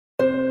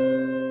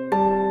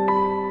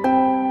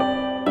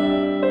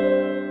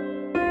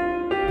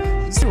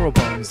Zero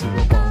bomb,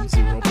 zero bomb,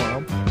 zero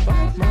bomb.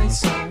 Five my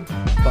song,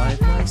 five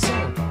my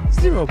song.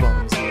 Zero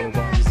bomb, zero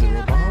bomb,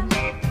 zero bomb.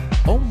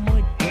 Oh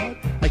my god,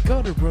 I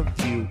got a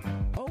review.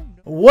 Oh no.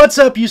 What's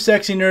up, you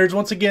sexy nerds?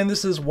 Once again,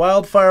 this is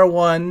Wildfire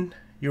One.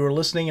 You are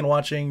listening and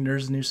watching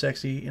Nerds New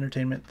Sexy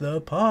Entertainment,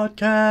 the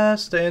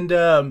podcast.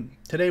 And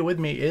today with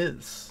me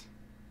is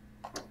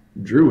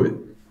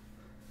Druid.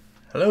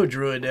 Hello,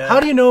 Druid. How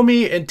do you know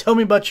me, and tell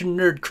me about your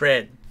nerd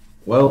cred?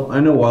 Well, I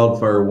know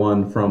Wildfire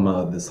One from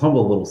this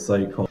humble little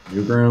site called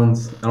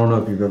Newgrounds. I don't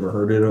know if you've ever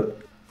heard of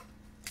it.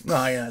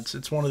 Oh yeah,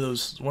 it's one of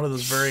those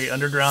very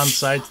underground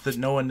sites that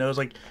no one knows.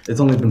 Like, it's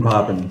only been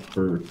popping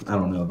for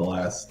the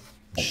last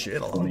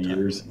shit, a 20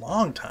 years.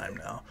 Long time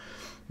now.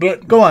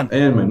 But go on.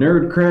 And my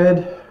nerd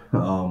cred,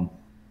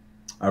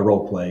 I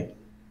role play.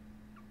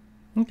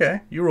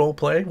 Okay, you role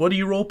play. What do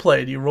you role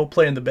play? Do you role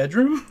play in the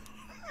bedroom?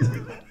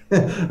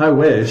 I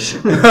wish.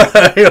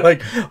 You're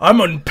like, I'm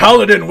a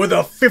paladin with a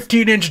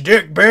 15-inch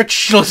dick,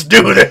 bitch. Let's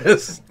do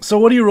this. So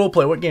what do you role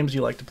play? What games do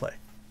you like to play?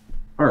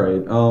 All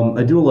right.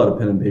 I do a lot of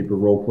pen and paper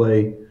role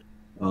play.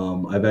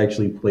 I've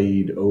actually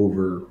played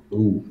over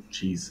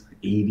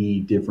 80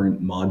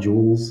 different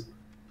modules,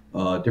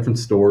 different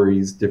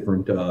stories,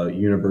 different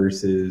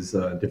universes,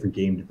 different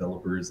game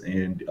developers,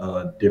 and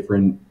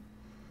different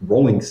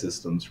rolling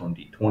systems, from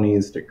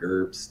D20s to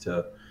GURPS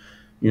to,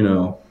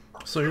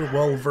 So you're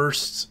well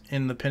versed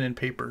in the pen and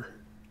paper.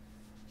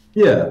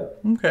 Yeah.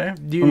 Okay.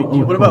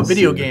 What about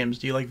video games?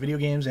 Do you like video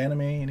games,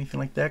 anime, anything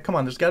like that? Come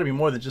on, there's got to be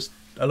more than just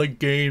I like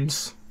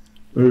games.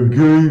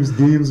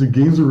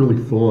 Games are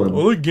really fun. I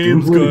like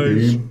games,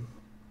 guys.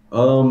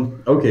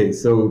 Okay,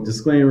 so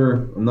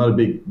disclaimer, I'm not a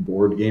big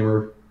board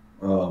gamer,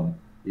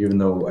 even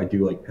though I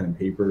do like pen and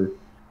paper.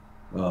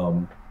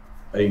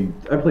 I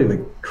play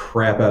the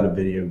crap out of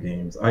video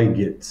games. I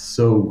get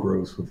so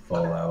gross with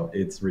Fallout.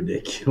 It's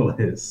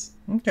ridiculous.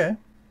 Okay.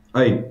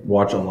 I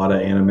watch a lot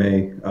of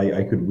anime.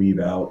 I could weave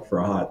out for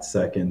a hot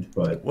second,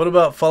 but... What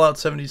about Fallout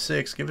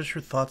 76? Give us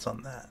your thoughts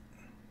on that.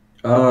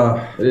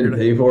 I didn't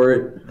pay for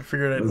it. I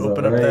figured I'd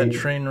open up that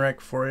train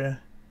wreck for you.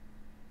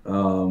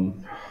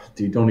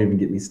 Dude, don't even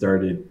get me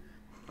started.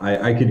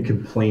 I could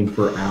complain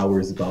for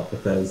hours about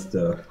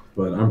Bethesda,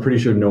 but I'm pretty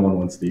sure no one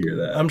wants to hear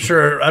that. I'm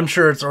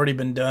sure it's already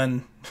been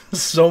done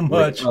so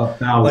much.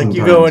 Like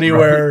you go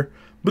anywhere, right?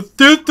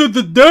 Bethesda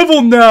the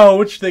devil now,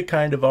 which they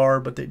kind of are,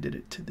 but they did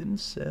it to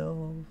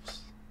themselves.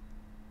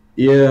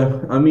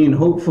 Yeah, I mean,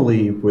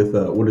 hopefully with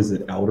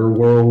Outer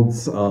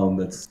Worlds,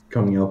 that's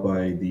coming out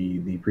by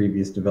the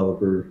previous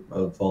developer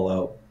of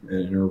Fallout,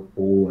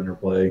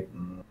 Interplay.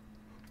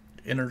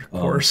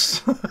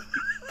 Intercourse.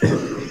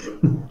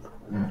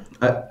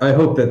 I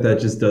hope that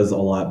just does a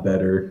lot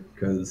better,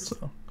 because...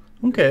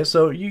 Okay,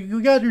 so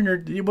you got your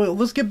nerd... Well,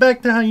 let's get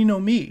back to how you know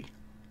me.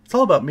 It's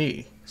all about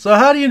me. So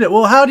how do you know...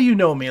 Well, how do you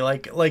know me?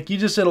 Like you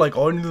just said, like,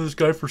 oh, I knew this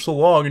guy for so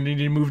long, and then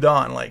you moved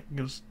on. Like,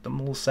 I'm a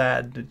little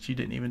sad that you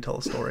didn't even tell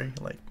a story.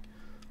 Like,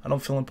 I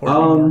don't feel important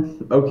anymore.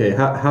 Okay,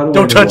 how do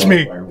Don't touch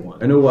me!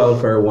 I know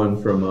Wildfire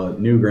One from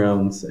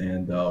Newgrounds,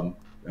 and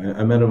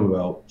I met him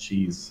about,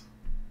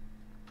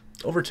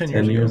 over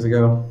 10 years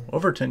ago.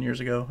 Over 10 years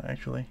ago,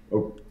 actually.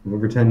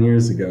 Over 10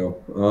 years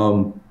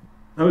ago.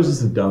 I was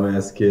just a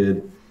dumbass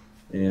kid,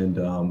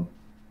 and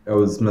I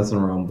was messing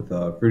around with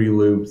Fruity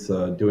Loops,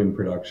 doing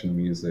production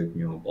music,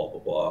 blah, blah,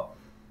 blah.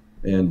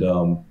 And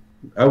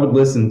I would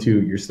listen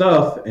to your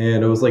stuff,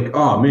 and I was like,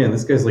 oh, man,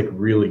 this guy's, like,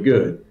 really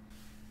good.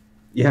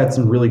 You had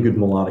some really good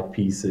melodic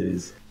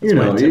pieces. You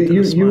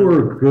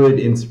were a good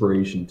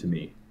inspiration to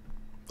me.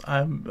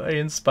 I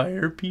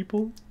inspire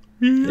people.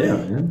 Yeah,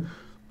 man.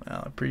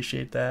 Well, I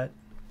appreciate that.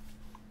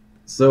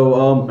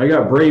 So I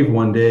got brave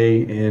one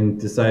day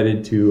and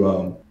decided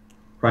to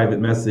private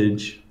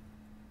message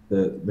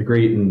the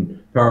great and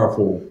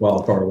powerful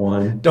Wildfire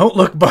One. Don't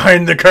look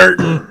behind the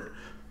curtain.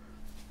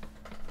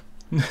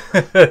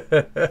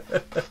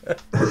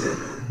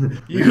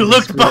 You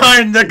looked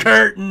behind the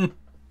curtain.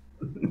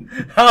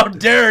 How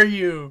dare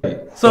you?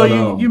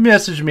 So you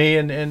messaged me,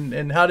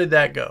 and how did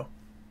that go?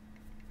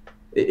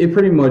 It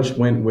pretty much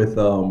went with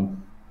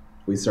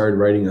we started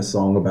writing a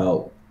song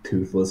about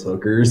toothless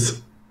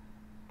hookers.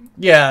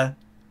 Yeah,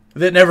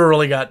 that never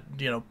really got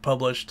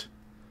published.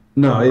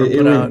 No,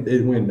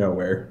 it went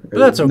nowhere. But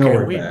that's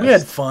okay. We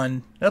had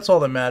fun. That's all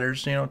that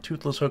matters.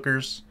 Toothless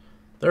hookers,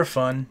 they're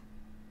fun.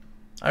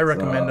 I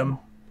recommend them.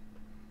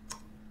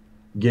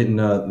 Getting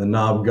the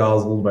knob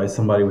guzzled by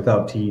somebody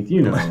without teeth,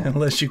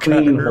 unless you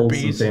got clean,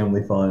 herpes, wholesome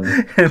family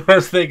fun.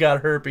 Unless they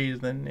got herpes,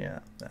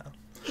 then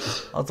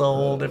that's a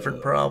whole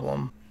different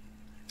problem.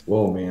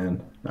 Whoa,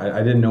 man! I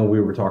didn't know we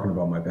were talking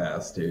about my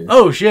past, dude.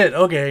 Oh shit!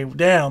 Okay,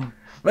 damn.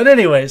 But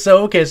anyway,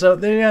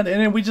 and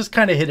then we just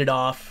kind of hit it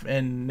off,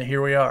 and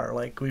here we are.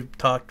 Like, we've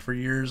talked for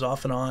years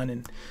off and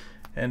on,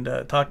 and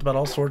talked about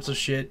all sorts of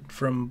shit,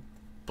 from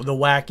the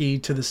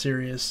wacky to the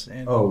serious.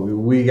 And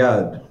we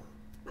got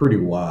pretty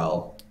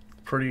wild.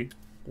 Pretty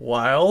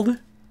wild?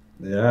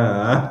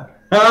 Yeah.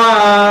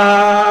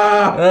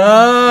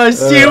 I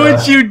see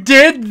what you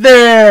did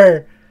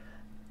there.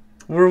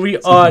 Were we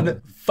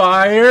on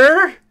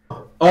fire?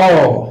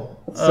 Oh,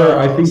 Sir,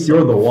 I think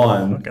you're the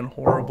one. Fucking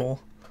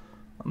horrible.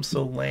 I'm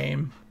so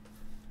lame.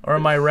 Or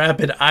am I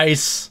Rapid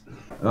Ice?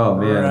 Oh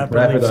man,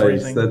 Rapid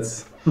Ice.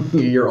 That's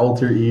your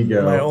alter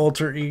ego. My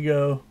alter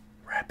ego.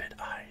 Rapid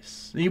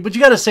Ice. But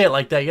you gotta say it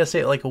like that. You gotta say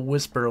it like a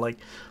whisper, like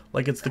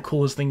it's the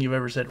coolest thing you've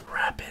ever said.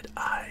 Rapid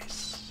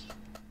Ice.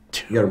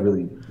 You gotta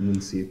really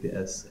enunciate the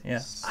S.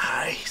 Yeah.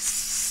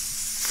 Ice.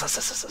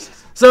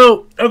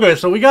 So okay,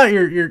 so we got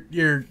your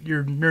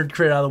nerd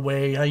cred out of the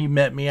way. How you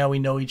met me, how we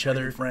know each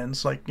other,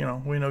 friends. Like, you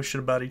know, we know shit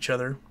about each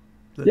other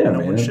that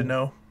no one should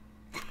know.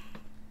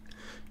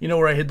 You know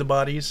where I hid the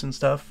bodies and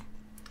stuff?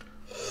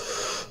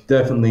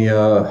 Definitely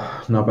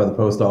not by the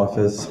post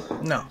office.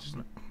 No.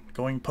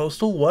 Going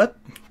postal, what?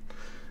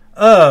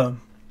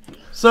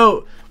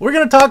 So we're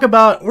gonna talk a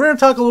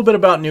little bit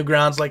about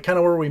Newgrounds, like kind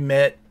of where we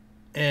met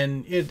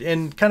and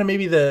kind of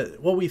maybe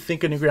what we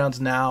think of Newgrounds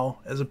now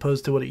as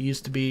opposed to what it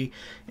used to be,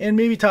 and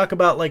maybe talk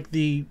about like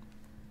the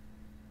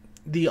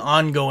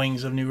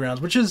ongoings of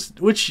Newgrounds, which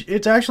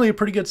it's actually a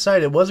pretty good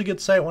site. It was a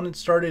good site when it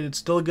started. It's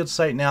still a good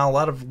site now. A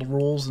lot of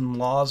rules and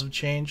laws have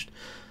changed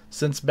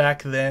since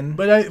back then.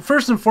 But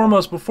first and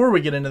foremost, before we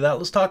get into that,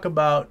 let's talk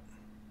about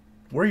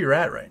where you're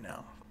at right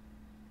now.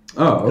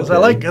 Oh,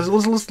 okay. Because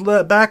let's listen to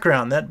that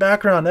background.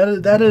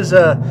 That is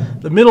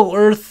the Middle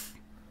Earth.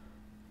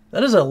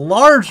 That is a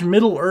large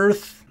Middle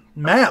Earth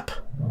map.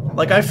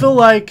 Like I feel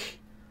like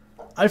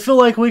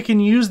we can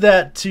use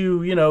that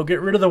to, you know,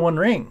 get rid of the One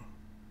Ring.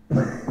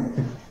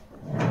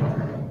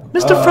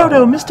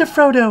 Mr.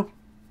 Frodo.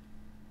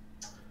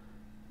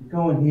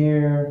 Going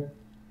here.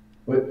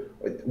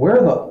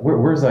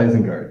 Where's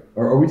Isengard?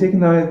 Are we taking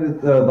the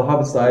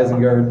hobbits to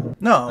Isengard?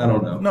 No, I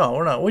don't know. No,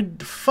 we're not.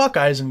 Fuck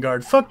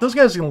Isengard. Fuck those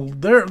guys.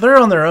 They're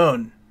on their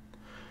own.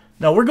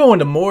 No, we're going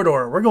to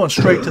Mordor. We're going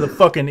straight to the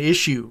fucking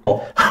issue.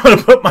 I'm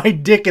gonna put my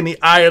dick in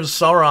the eye of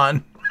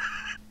Sauron.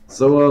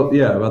 So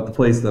yeah, about the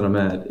place that I'm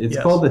at. It's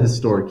called the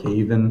Historic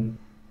Haven.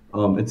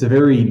 It's a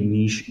very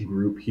niche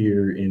group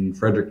here in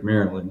Frederick,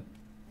 Maryland.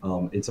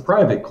 It's a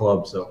private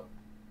club, so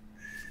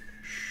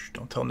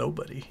don't tell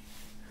nobody.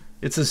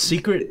 It's a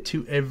secret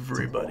to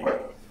everybody.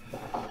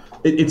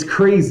 It's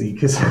crazy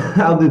because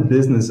how the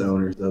business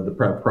owners, the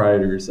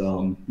proprietors,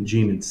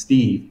 Gene and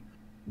Steve,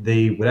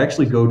 they would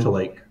actually go to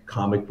like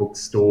comic book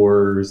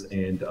stores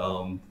and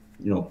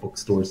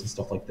bookstores and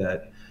stuff like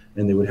that,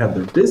 and they would have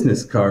their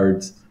business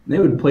cards and they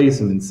would place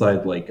them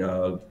inside like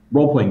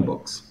role-playing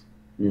books.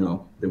 You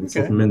know, they would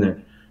stuff them in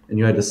there, and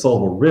you had to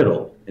solve a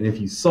riddle. And if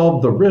you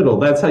solved the riddle,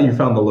 that's how you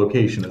found the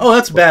location. Oh,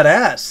 that's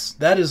badass.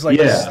 That is like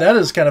that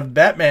is kind of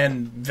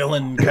Batman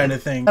villain kind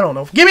of thing. I don't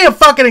know. Give me a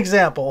fucking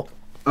example.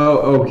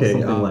 Oh,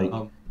 okay. Like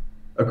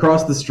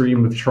across the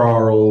stream of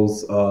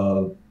Charles,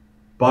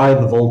 by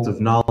the Vault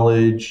of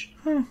Knowledge,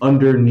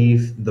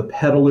 underneath the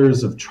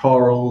Peddlers of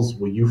Charles,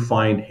 will you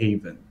find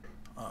Haven?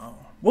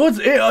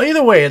 Well,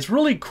 either way, it's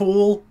really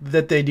cool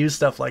that they do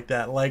stuff like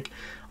that. Like,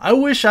 I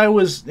wish I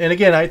was, and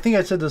again, I think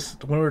I said this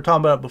when we were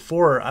talking about it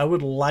before, I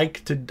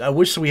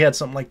wish we had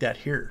something like that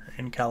here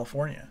in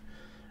California.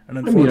 And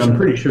unfortunately, I'm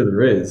pretty sure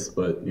there is,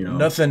 but, you know.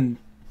 Nothing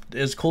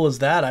as cool as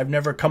that. I've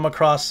never come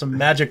across some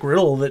magic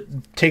riddle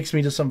that takes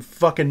me to some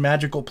fucking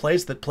magical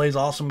place that plays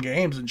awesome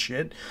games and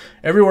shit.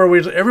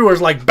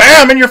 Everywhere's like,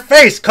 bam, in your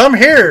face, come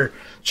here.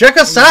 Check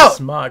us out.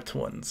 Smart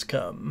ones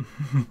come.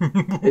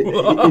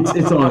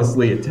 It's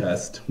honestly a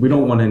test. We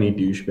don't want any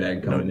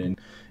douchebag coming in.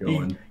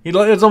 Going.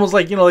 It's almost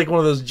like, like one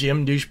of those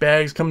gym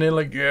douchebags coming in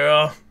like,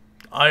 yeah,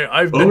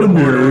 I've been to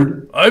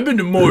Mordor. I've been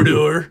to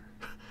Mordor.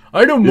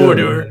 I know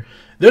Mordor. Yeah.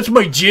 That's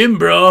my gym,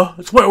 bro.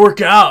 That's where I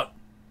work out.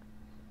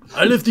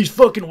 I lift these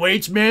fucking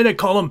weights, man. I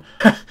call them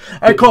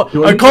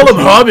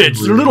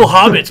hobbits. They're little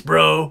hobbits,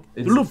 bro.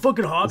 They're little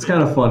fucking hobbits. It's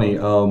kind of funny.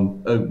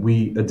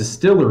 A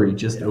distillery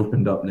just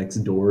opened up next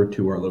door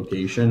to our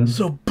location.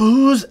 So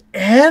booze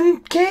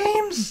and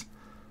games?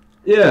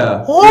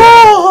 Yeah.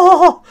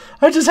 Oh,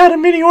 yeah. I just had a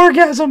mini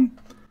orgasm.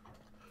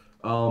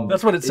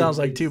 That's what it sounds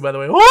like too, by the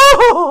way.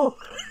 Whoa!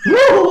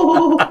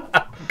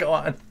 Go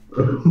on.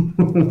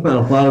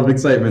 A lot of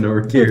excitement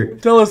over here.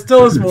 Tell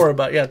us more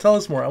about. Yeah, tell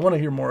us more. I want to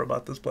hear more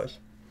about this place.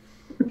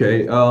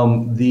 Okay,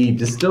 the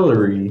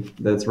distillery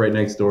that's right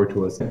next door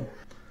to us,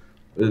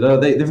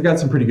 they've got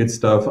some pretty good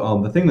stuff.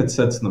 The thing that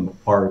sets them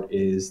apart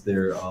is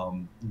their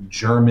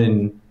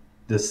German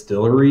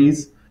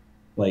distilleries,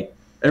 like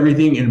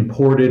everything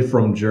imported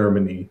from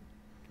Germany.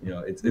 You know,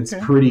 it's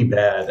pretty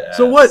badass.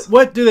 So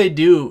what do they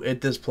do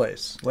at this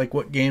place? Like,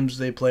 what games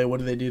do they play?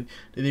 What do they do?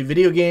 Do they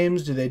video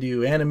games? Do they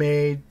do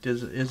anime?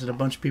 Is it a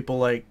bunch of people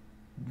like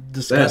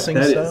discussing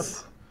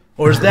stuff?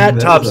 Or is that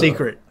top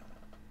secret?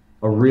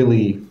 A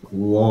really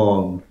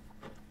long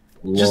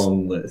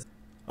list.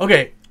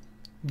 Okay,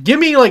 give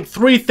me like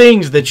 3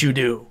 things that you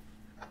do.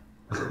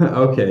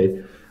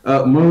 Okay,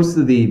 most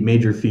of the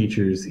major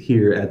features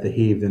here at the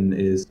Haven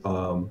is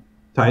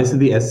ties to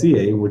the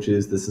SCA, which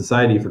is the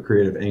Society for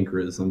Creative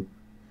Anchorism.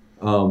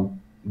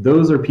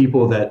 Those are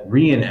people that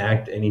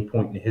reenact any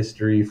point in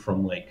history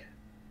from like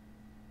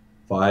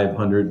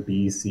 500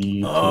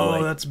 BC to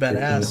like that's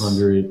badass.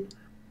 1500,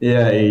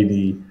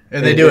 AD.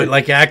 And they do it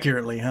like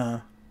accurately,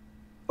 huh?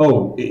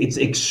 Oh, it's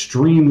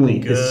extremely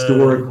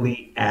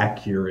historically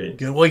accurate.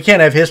 Good. Well, you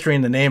can't have history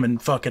in the name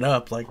and fuck it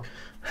up. Like,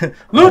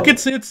 look,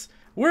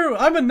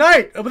 I'm a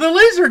knight with a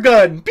laser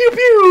gun. Pew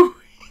pew.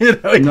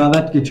 No,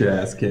 that'd get your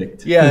ass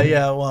kicked.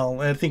 Yeah. Well,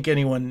 I think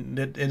anyone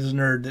that is a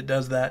nerd that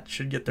does that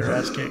should get their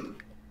ass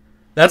kicked.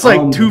 That's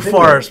like too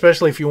far,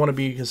 especially if you want to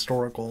be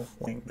historical.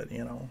 But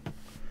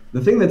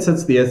the thing that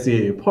sets the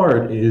SCA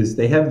apart is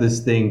they have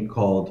this thing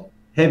called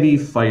Heavy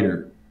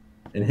Fighter,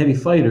 and Heavy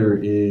Fighter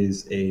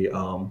is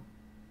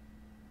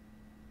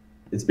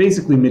it's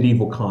basically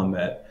medieval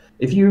combat.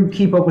 If you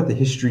keep up with the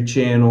History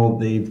Channel,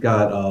 they've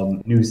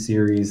got new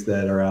series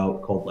that are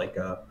out called like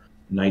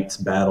Knight's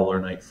Battle or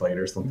Night Fight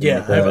or something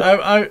like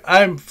that.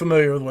 I'm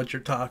familiar with what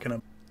you're talking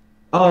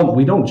about.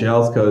 We don't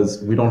joust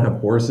because we don't have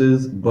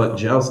horses, but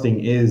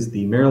jousting is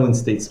the Maryland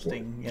state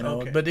sport.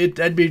 But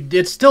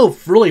it's still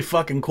really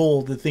fucking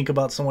cool to think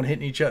about someone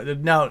hitting each other.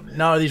 Now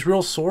are these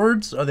real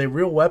swords? Are they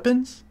real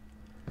weapons?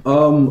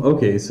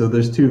 Okay, so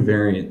there's two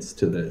variants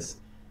to this.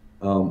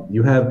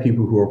 You have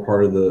people who are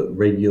part of the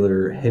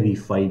regular heavy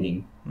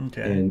fighting,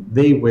 and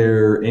they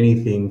wear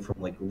anything from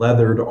like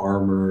leathered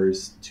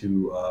armors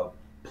to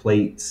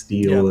plate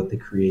steel that they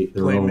create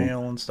their own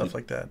mail and stuff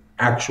like that.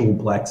 Actual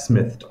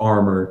blacksmithed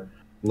armor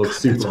looks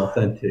super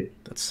authentic.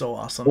 That's so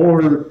awesome.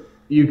 Or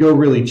you go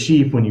really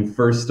cheap when you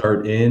first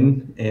start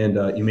in,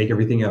 and you make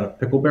everything out of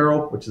pickle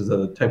barrel, which is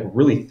a type of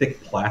really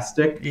thick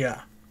plastic.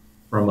 Yeah.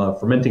 From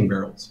fermenting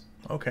barrels.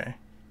 Okay.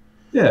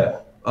 Yeah.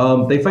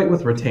 They fight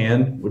with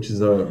rattan, which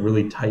is a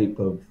really type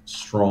of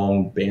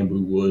strong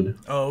bamboo wood.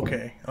 Oh,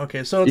 okay.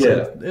 Okay, so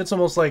it's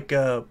almost like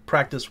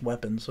practice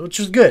weapons, which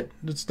is good.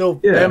 It's still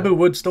bamboo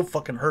wood still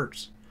fucking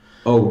hurts.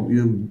 Oh,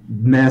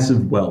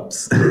 massive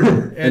whelps.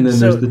 and then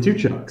there's the two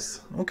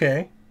chucks.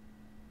 Okay.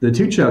 The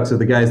two chucks are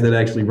the guys that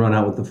actually run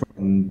out with the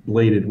fucking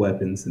bladed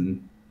weapons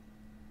and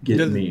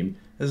get maimed.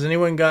 Has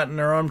anyone gotten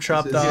their arm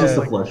chopped off? It's just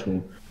a flesh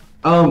wound.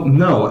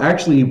 No,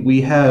 actually,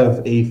 we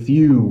have a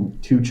few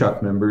two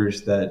chuck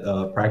members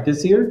that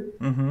practice here.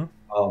 Mm-hmm.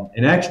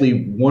 And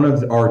actually, one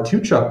of our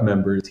two chuck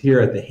members here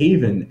at the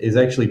Haven is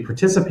actually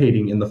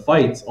participating in the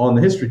fights on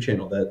the History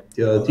Channel, that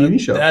TV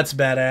show. That's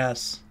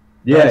badass.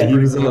 Yeah, he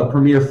was a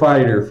premier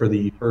fighter for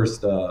the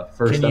first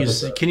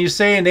episode. Can you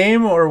say a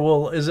name,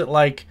 or is this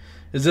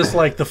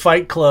like the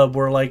Fight Club,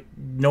 where like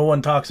no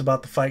one talks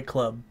about the Fight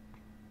Club?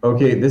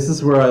 Okay, this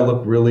is where I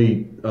look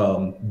really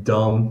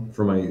dumb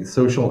for my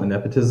social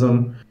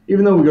nepotism.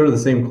 Even though we go to the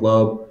same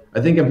club, I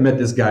think I've met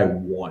this guy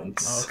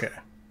once. Okay.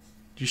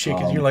 You shook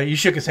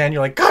his hand.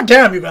 You're like, God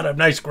damn, you got a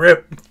nice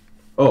grip.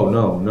 Oh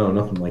no,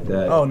 nothing like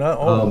that. Oh no.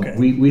 Oh, okay.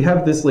 We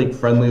have this like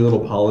friendly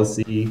little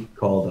policy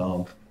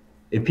called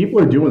if people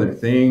are doing their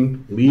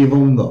thing, leave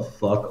them the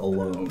fuck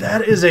alone.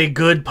 That is a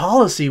good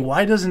policy.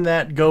 Why doesn't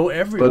that go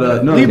everywhere?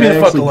 But no, leave me the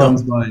fuck alone.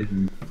 Comes by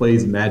and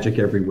plays Magic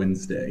every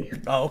Wednesday.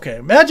 Oh,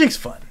 okay. Magic's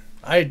fun.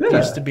 I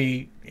used to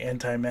be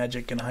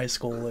anti-Magic in high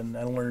school, and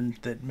I learned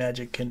that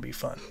Magic can be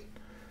fun.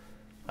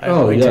 I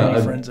have way too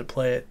many friends that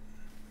play it.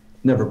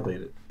 Never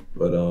played it,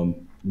 but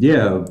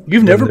yeah.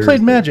 You've never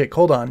played Magic?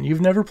 Hold on.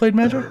 You've never played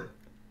Magic?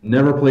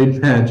 Never played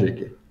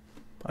Magic.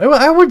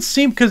 I would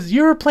seem, because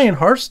you were playing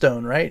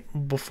Hearthstone, right?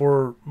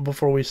 Before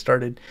we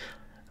started.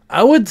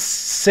 I would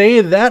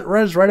say that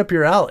runs right up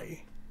your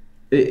alley.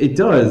 It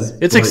does.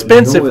 It's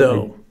expensive,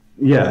 though.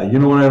 Yeah, you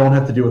know what I don't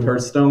have to do with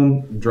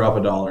Hearthstone? Drop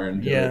 $1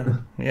 into it.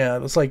 Yeah,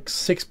 it was like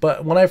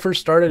 $6. When I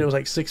first started, it was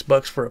like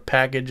 $6 for a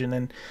package, and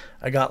then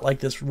I got like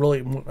this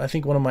really. I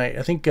think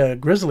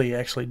Grizzly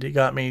actually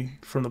got me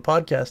from the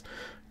podcast.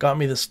 Got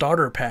me the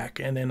starter pack,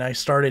 and then I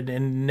started,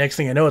 and next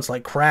thing I know, it's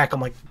like crack. I'm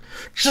like,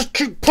 just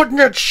keep putting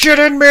that shit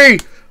in me.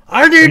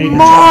 I need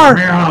more.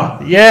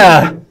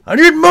 Yeah, I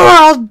need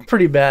more.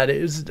 Pretty bad.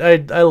 It was.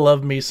 I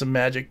love me some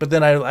Magic, but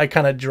then I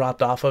kind of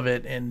dropped off of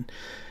it, and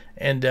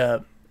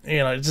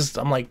it's just,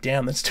 I'm like,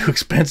 damn, that's too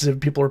expensive.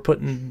 People are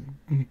putting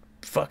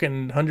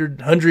fucking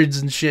hundreds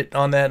and shit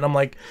on that, and I'm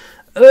like,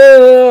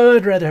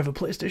 I'd rather have a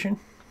PlayStation.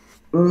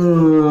 I'd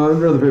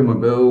rather pay my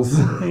bills.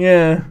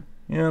 Yeah,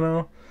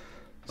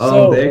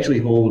 So, they actually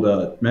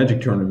hold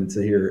Magic tournaments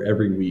here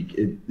every week.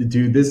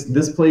 Dude,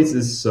 this place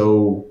is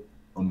so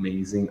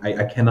amazing.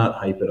 I cannot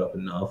hype it up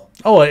enough.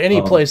 Oh,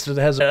 any place that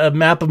has a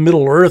map of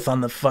Middle Earth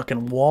on the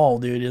fucking wall,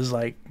 dude, is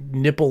like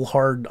nipple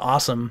hard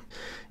awesome.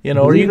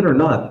 Believe it or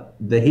not,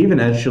 the Haven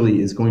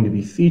actually is going to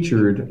be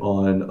featured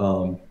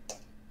on,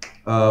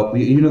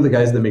 the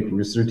guys that make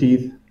Rooster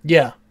Teeth?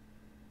 Yeah.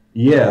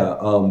 Yeah,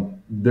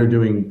 they're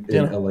doing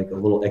like a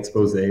little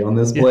expose on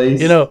this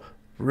place.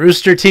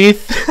 Rooster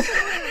Teeth.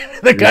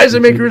 The guys that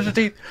make Rooster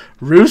Teeth.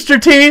 Rooster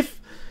Teeth.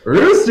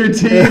 Rooster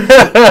Teeth.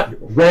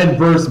 Red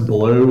versus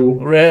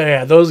blue.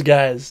 Yeah, those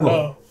guys.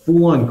 Oh.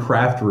 Full-on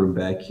craft room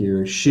back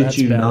here. Shit,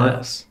 you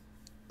not.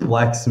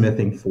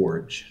 Blacksmithing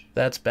forge.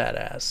 That's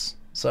badass.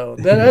 So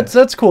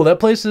that's cool.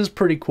 That place is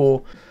pretty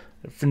cool.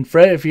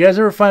 If you guys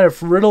ever find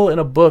a riddle in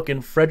a book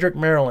in Frederick,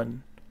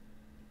 Maryland,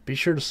 be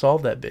sure to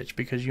solve that bitch,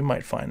 because you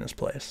might find this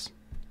place.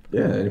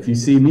 Yeah, and if you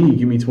see me,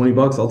 give me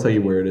 $20. I'll tell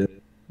you where it is.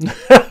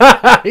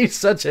 He's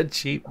such a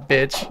cheap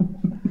bitch.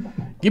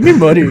 Give me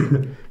money.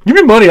 Give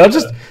me money. I'm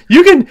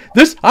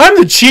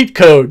the cheat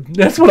code.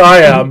 That's what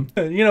I am.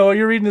 You know,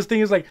 you're reading this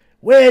thing, it's like,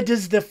 where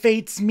does the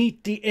fates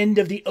meet the end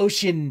of the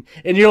ocean?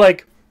 And you're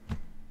like,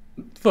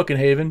 fucking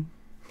Haven.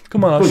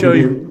 Come on, I'll show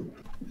you.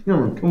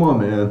 Come on,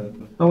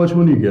 man. How much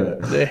money you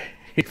got? The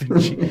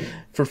Haven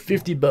for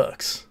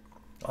 $50.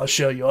 I'll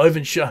show you. I'll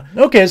even show.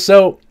 Okay,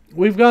 so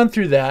we've gone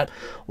through that.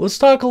 Let's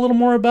talk a little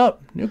more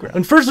about Newgrounds.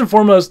 And first and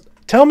foremost,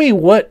 tell me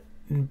what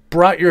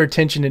brought your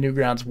attention to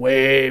Newgrounds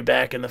way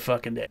back in the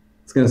fucking day.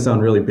 It's going to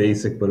sound really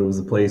basic, but it was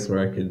a place where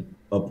I could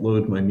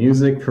upload my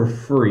music for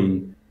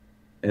free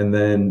and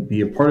then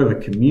be a part of a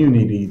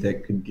community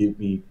that could give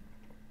me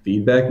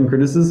feedback and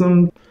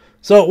criticism.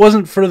 So it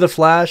wasn't for the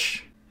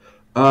Flash?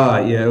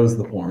 Yeah, it was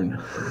the porn.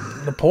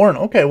 The porn.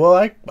 Okay, well,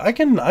 I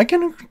can,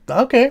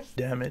 okay.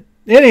 Damn it.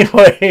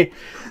 Anyway,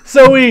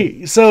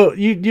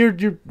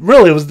 you're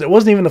really, it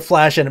wasn't even the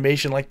Flash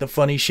animation, like the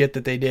funny shit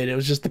that they did. It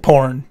was just the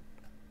porn.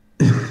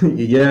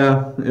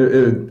 Yeah,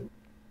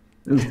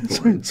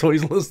 so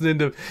he's listening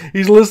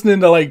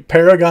to like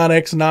Paragon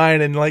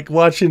X9 and like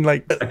watching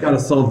like. I gotta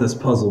solve this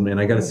puzzle, man.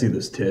 I gotta see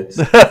those tits.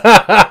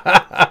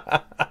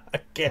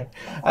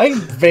 I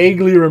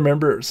vaguely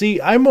remember. See,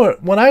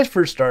 when I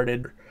first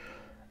started,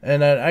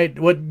 and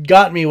what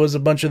got me was a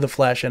bunch of the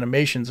Flash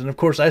animations, and of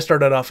course I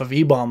started off of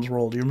E-Bombs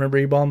World. Do you remember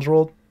E-Bombs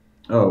World?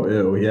 Oh,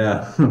 ew,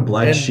 yeah,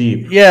 Black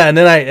Sheep. Yeah, and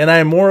then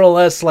I more or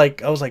less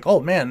like I was like, oh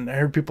man, I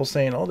heard people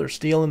saying, oh, they're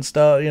stealing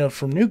stuff, you know,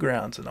 from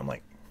Newgrounds, and I'm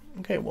like,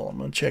 okay, well, I'm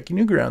gonna check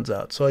Newgrounds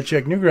out. So I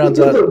checked Newgrounds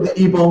out. The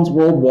E-Bombs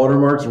World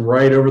watermarks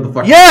right over the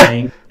fucking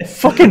tank.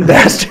 Fucking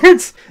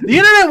bastards. The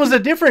internet was a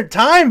different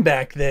time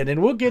back then,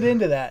 and we'll get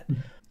into that.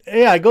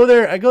 Yeah, I go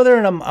there,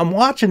 and I'm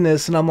watching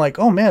this, and I'm like,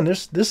 oh man,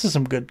 this is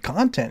some good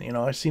content. You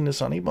know, I've seen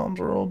this on E-Bombs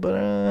World,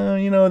 but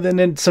you know,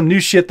 then some new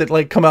shit that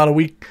like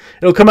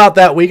it'll come out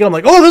that week, and I'm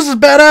like, oh, this is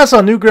badass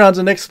on Newgrounds.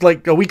 And next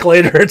like a week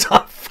later, it's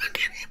on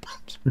fucking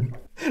E-Bombs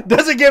World.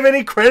 Doesn't give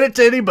any credit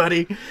to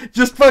anybody.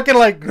 Just fucking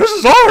like, this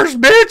is ours,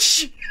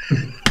 bitch.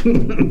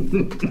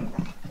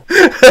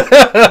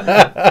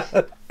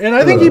 And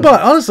I think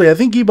I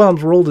think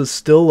E-Bombs World is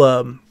still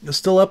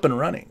up and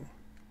running.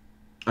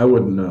 I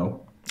wouldn't know.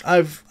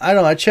 I don't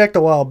know. I checked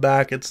a while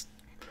back. That's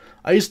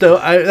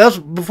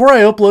before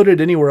I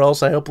uploaded anywhere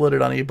else. I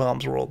uploaded on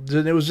E-Bombs World.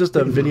 It was just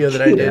a video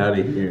that I did. Out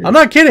of here. I'm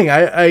not kidding.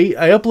 I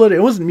uploaded.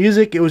 It wasn't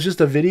music. It was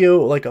just a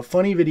video, like a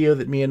funny video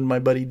that me and my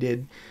buddy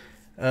did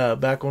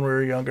back when we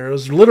were younger. It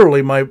was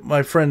literally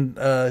my friend.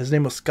 His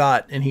name was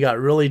Scott, and he got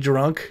really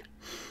drunk.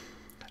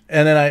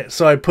 And then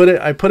I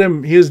put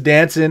him. He was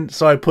dancing.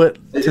 So I put.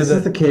 Is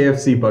this the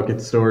KFC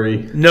bucket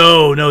story?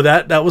 No,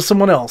 that was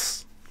someone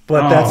else.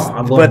 But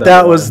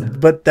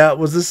that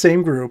was the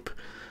same group.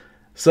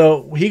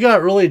 So he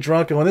got really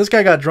drunk, and when this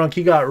guy got drunk,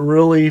 he got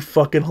really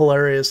fucking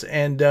hilarious.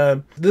 And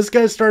this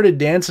guy started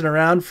dancing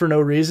around for no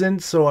reason.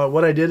 So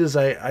what I did is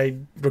I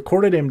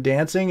recorded him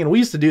dancing, and we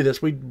used to do this.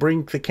 We'd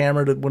bring the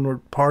camera to when we're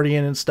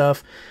partying and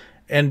stuff,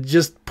 and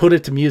just put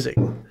it to music.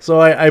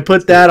 So I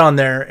put that on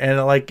there,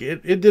 and like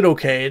it did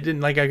okay. It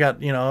didn't like I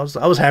got I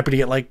was happy to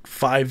get like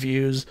 5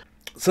 views.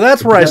 So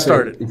that's where I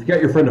started. If you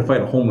got your friend to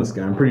fight a homeless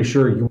guy, I'm pretty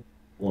sure you.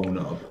 Blown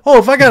up. Oh,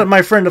 if I got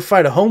my friend to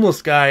fight a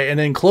homeless guy and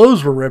then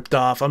clothes were ripped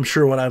off, I'm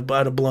sure I'd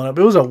have blown up.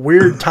 It was a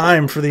weird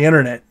time for the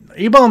internet.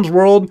 E-Bombs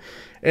World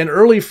and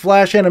early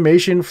Flash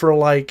animation for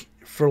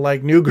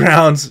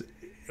Newgrounds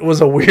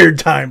was a weird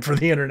time for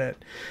the internet.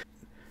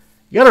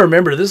 You got to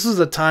remember, this is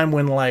a time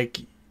when like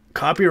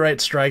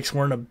copyright strikes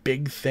weren't a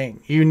big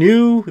thing. You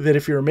knew that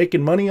if you were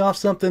making money off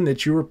something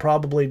that you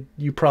probably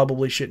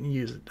shouldn't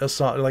use it. A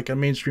song, like a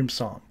mainstream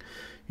song.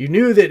 You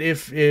knew that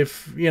if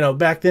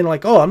back then,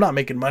 like, oh, I'm not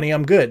making money,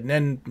 I'm good.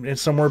 And then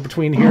somewhere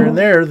between here and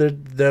there,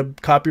 the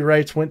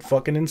copyrights went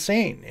fucking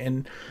insane.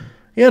 And,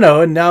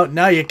 and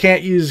now you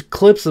can't use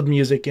clips of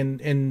music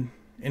in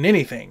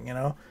anything,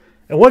 And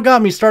what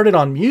got me started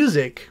on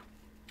music,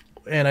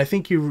 and I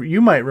think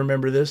you might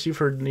remember this, you've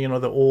heard,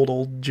 the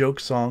old joke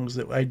songs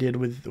that I did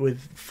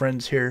with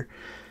friends here.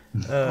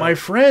 My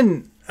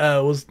friend,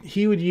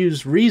 he would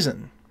use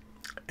Reason.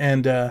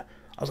 And,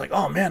 I was like,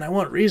 oh man, I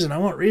want Reason.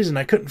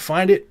 I couldn't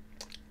find it.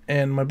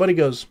 And my buddy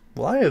goes,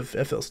 well, I have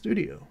FL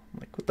Studio. I'm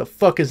like, what the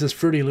fuck is this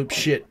Fruity Loop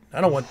shit?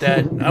 I don't want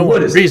that. I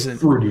want Reason.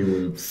 Fruity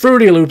Loops?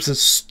 Fruity Loops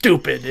is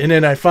stupid. And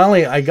then I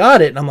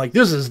got it, and I'm like,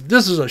 this is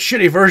a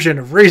shitty version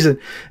of Reason.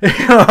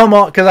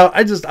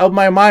 Because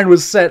my mind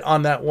was set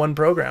on that one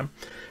program.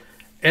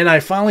 And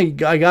I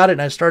got it,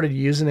 and I started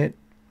using it,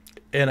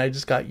 and I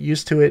just got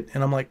used to it,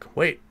 and I'm like,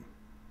 wait.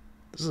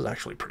 This is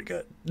actually pretty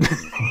good.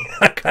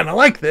 I kind of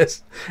like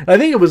this. I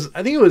think it was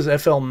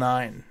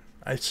FL9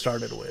 I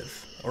started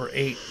with, or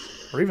 8,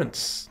 or even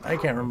I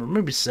can't remember,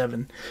 maybe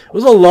 7. It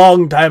was a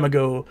long time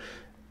ago.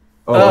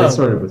 Oh, I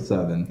started with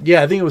 7.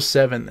 Yeah, I think it was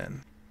 7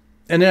 then.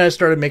 And then I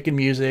started making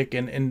music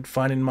and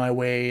finding my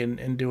way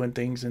and doing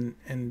things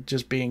and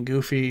just being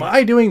goofy.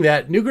 By doing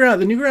that, the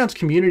Newgrounds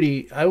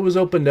community, I was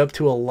opened up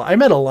to I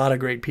met a lot of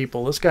great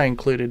people. This guy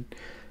included.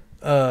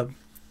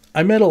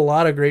 I met a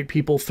lot of great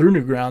people through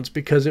Newgrounds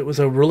because it was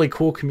a really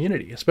cool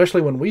community, especially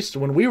when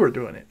we were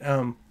doing it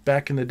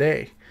back in the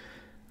day.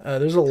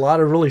 There's a lot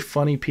of really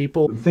funny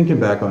people. Thinking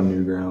back on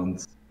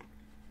Newgrounds,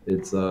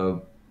 it's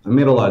I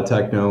made a lot of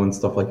techno and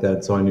stuff like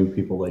that, so I knew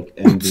people like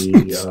Envy,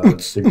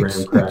 the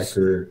Graham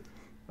Cracker.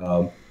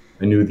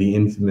 I knew the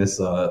infamous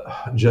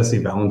Jesse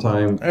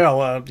Valentine.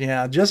 Oh,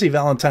 yeah, Jesse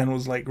Valentine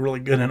was like really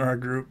good in our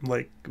group.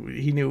 Like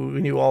he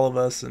knew all of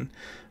us, and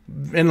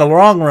in the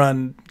long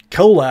run,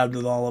 collabed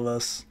with all of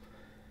us.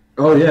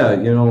 Oh yeah,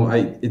 you know,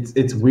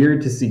 it's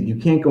weird to see. You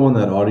can't go on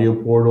that audio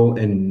portal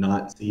and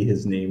not see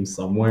his name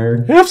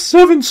somewhere.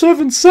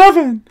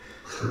 F777.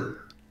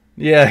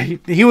 Yeah,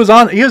 he was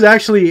on. He was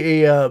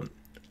actually a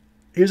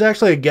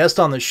guest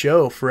on the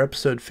show for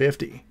episode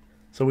 50.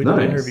 So we did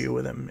an interview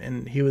with him,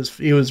 and he was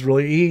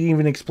really. He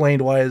even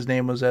explained why his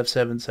name was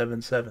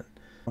F777.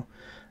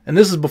 And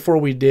this is before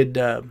we did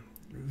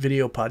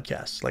video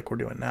podcasts like we're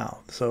doing now.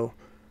 So,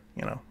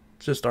 you know,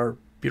 it's just our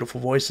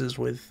beautiful voices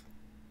with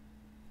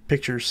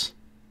pictures.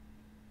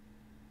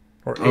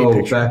 Or a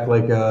picture. Back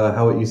like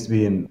how it used to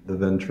be in the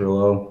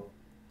Ventrilo.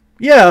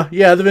 Yeah,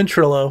 the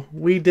Ventrilo.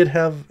 We did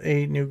have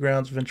a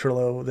Newgrounds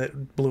Ventrilo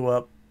that blew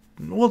up.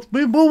 Well,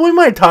 we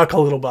might talk a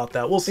little about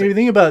that. We'll see. The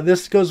thing about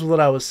this goes with what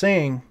I was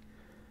saying.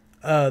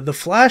 The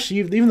Flash,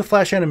 even the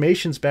Flash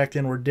animations back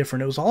then were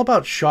different. It was all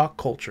about shock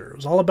culture. It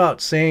was all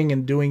about saying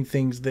and doing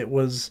things that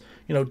was,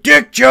 you know,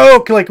 dick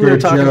joke, like we were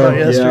talking about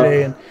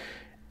yesterday, yeah.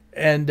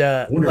 and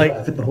like if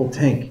I fit the whole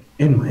tank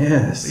in my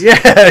ass.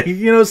 Yeah,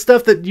 you know,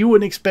 stuff that you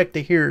wouldn't expect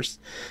to hear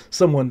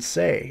someone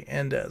say.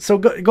 And so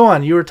go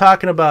on. You were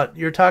talking about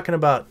your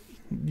experience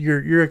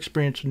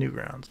with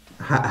Newgrounds.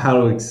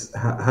 How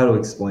to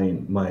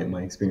explain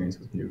my experience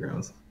with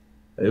Newgrounds?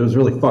 It was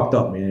really fucked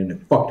up, man. It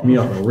fucked me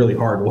up in a really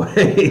hard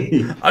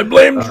way. I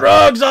blame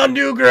drugs on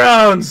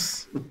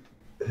Newgrounds.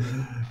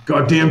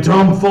 Goddamn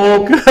Tom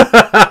Folk.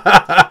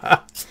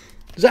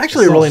 He's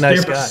actually a really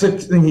nice guy.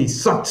 He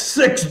sucked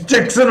 6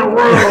 dicks in a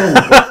row.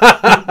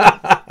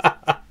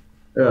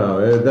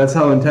 Yeah, that's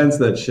how intense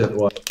that shit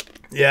was.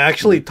 Yeah,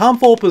 actually, Tom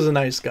Fulp is a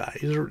nice guy.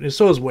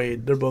 So is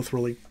Wade. They're both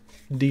really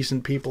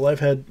decent people.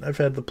 I've had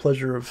the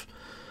pleasure of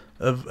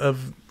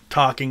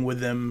talking with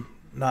them,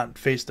 not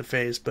face to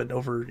face, but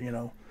over, you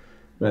know,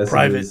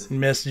 private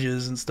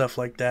messages and stuff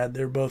like that.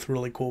 They're both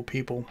really cool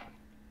people.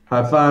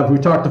 High five. We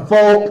talked to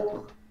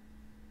Fulp.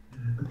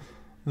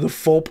 The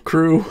Fulp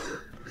crew.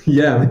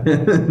 Yeah,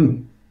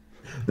 man.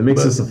 That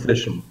makes us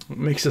official.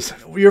 Makes us.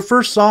 Your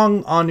first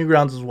song on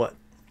Newgrounds is what?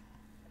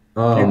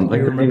 I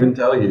couldn't even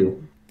tell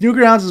you.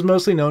 Newgrounds is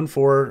mostly known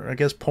for, I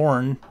guess,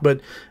 porn, but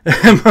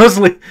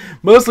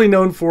mostly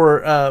known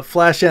for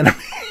Flash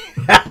animation.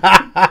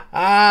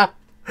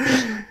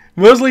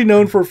 Mostly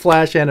known for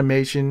Flash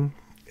animation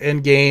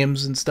and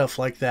games and stuff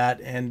like that,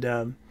 and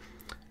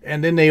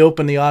then they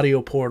opened the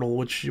audio portal,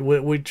 which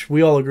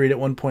we all agreed at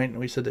one point, and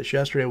we said this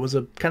yesterday, was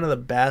a kind of the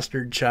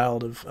bastard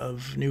child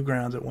of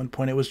Newgrounds. At one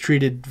point, it was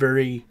treated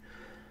very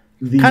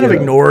kind of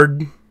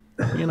ignored.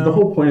 You know, the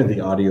whole point of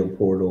the audio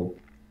portal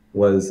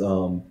was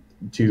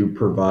to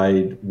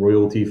provide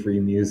royalty-free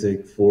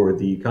music for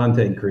the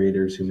content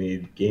creators who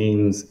made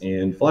games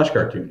and Flash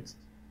cartoons.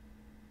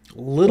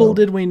 Little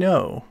did we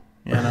know,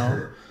 you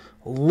know.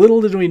 Little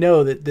did we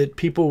know that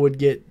people would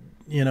get,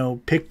 you know,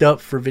 picked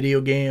up for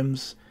video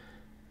games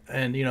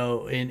and, you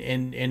know,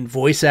 in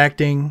voice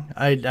acting.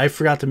 I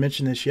forgot to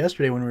mention this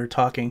yesterday when we were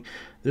talking.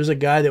 There's a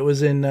guy that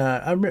was in,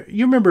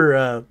 you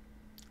remember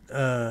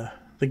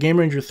the Game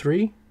Ranger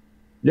 3?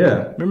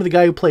 Yeah. Remember the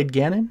guy who played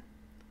Ganon?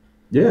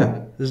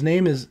 Yeah. His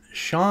name is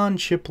Sean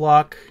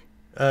Chiplock,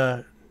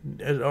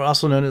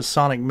 also known as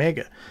Sonic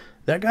Mega.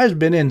 That guy's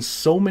been in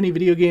so many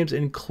video games,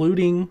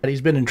 including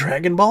he's been in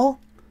Dragon Ball.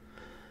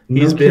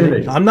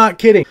 I'm not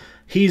kidding.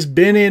 He's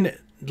been in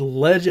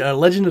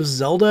Legend of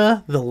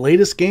Zelda, the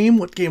latest game.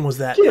 What game was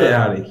that? Get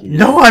out of here.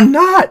 No, I'm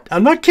not.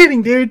 I'm not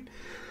kidding, dude.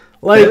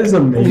 Like,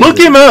 look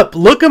him up.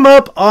 Look him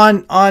up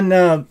on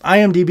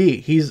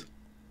IMDb. He's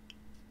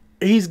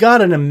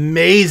got an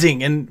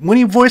amazing, and when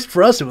he voiced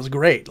for us, it was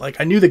great. Like,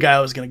 I knew the guy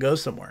was going to go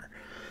somewhere.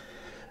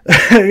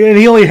 And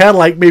he only had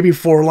like maybe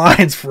 4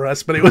 lines for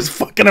us, but it was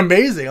fucking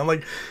amazing. I'm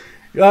like,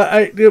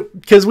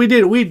 because we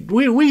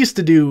used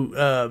to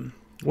do,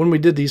 when we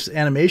did these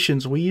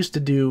animations, we used to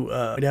do,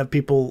 we'd have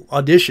people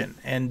audition,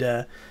 and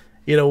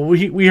you know,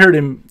 we heard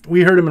him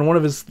in one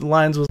of his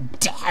lines was,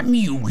 "Damn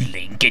you,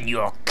 Link, and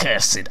your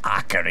cursed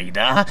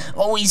ocarina,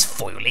 always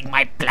foiling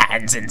my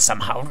plans and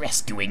somehow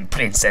rescuing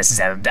Princess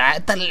Zelda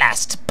at the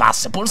last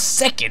possible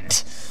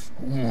second.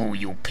 Ooh,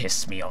 you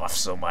pissed me off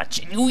so much,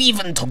 and you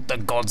even took the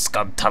God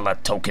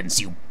Skuntala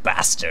tokens, you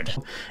bastard."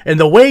 And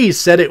the way he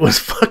said it was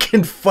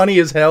fucking funny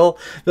as hell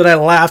that I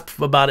laughed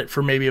about it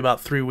for maybe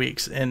about 3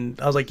 weeks. And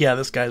I was like, yeah,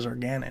 this guy's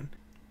Organon.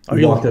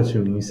 You walked up to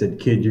him and you said,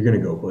 "Kid, you're going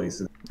to go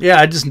places." Yeah,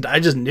 I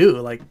just knew,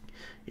 like,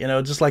 you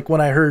know, just like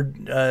when I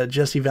heard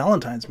Jesse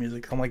Valentine's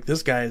music, I'm like,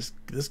 this guy's,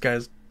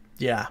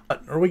 yeah.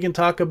 Or we can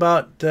talk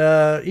about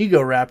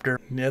Ego Raptor.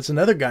 That's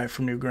another guy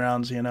from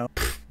Newgrounds, you know.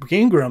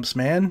 Game Grumps,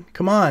 man.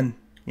 Come on.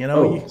 You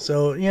know,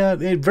 so, yeah,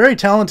 very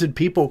talented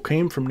people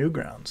came from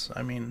Newgrounds.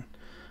 I mean,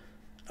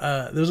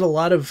 there's a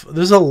lot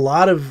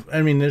of,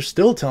 I mean, there's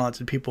still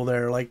talented people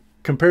there. Like,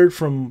 compared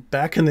from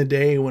back in the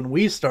day when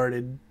we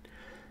started,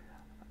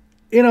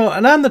 you know,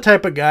 and I'm the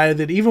type of guy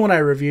that even when I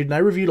reviewed, and I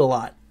reviewed a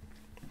lot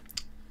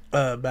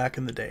back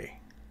in the day,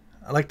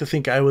 I like to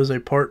think I was a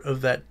part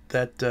of that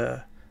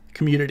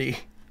community,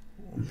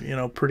 you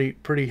know,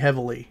 pretty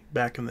heavily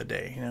back in the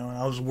day. You know, when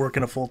I was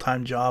working a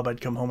full-time job,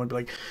 I'd come home and be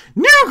like,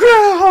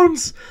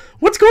 Newgrounds,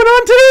 what's going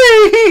on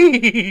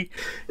today?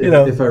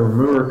 If I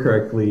remember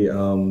correctly,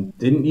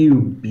 didn't you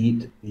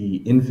beat the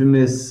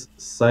infamous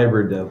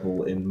Cyber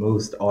Devil in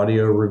most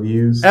audio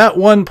reviews? At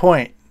one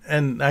point.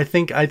 And I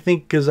think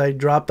because I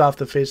dropped off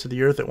the face of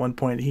the earth at one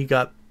point, he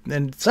got,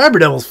 and Cyber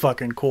Devil's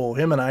fucking cool.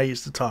 Him and I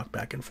used to talk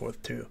back and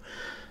forth too.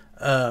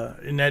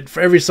 And that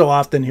for every so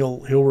often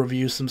he'll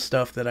review some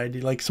stuff that I do,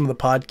 like some of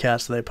the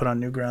podcasts that I put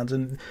on Newgrounds.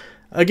 And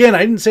again,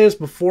 I didn't say this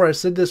before. I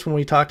said this when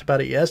we talked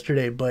about it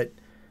yesterday, but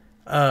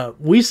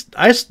this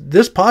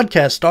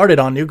podcast started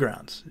on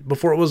Newgrounds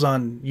before it was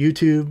on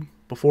YouTube,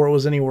 before it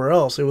was anywhere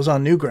else. It was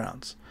on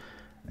Newgrounds.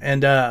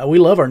 And we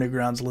love our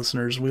Newgrounds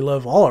listeners. We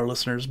love all our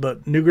listeners,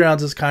 but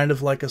Newgrounds is kind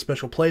of like a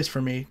special place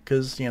for me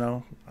because, you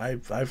know,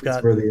 I've got...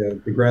 That's where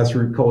the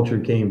grassroots culture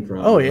came from.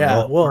 Oh,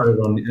 yeah. Well,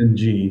 on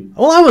NG.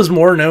 Well, I was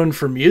more known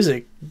for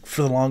music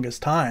for the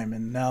longest time,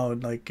 and now,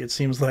 like, it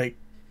seems like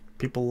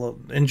people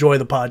enjoy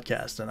the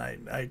podcast,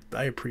 and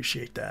I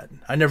appreciate that.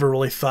 I never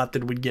really thought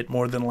that we'd get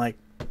more than, like,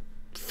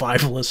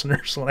 5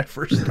 listeners when I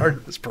first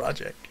started this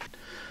project.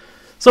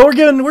 So we're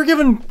giving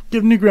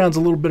Newgrounds a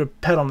little bit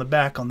of pat on the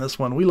back on this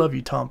one. We love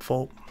you, Tom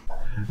Folk.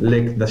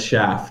 Lick the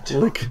shaft.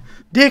 Lick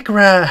Dick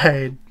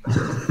Ride. Do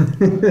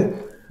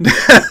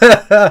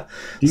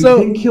you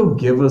think he'll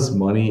give us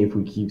money if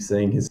we keep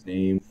saying his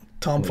name?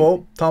 Tom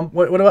Folk?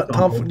 What about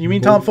Tom? You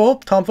mean Tom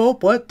Folk? Tom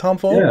Folk? What? Tom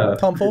Folk? Yeah.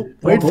 Tom Folk?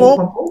 Wade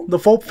Folk? The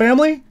Folk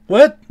family?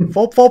 What?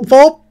 Folk? Folk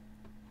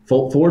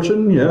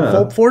Fortune? Yeah.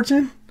 Folk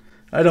Fortune?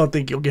 I don't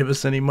think he'll give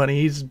us any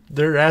money.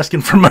 They're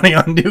asking for money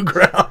on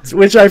Newgrounds,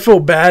 which I feel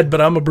bad, but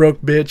I'm a broke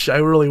bitch. I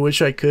really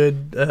wish I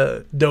could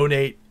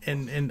donate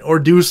and or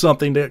do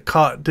something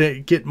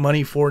to get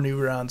money for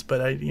Newgrounds,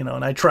 but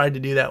I tried to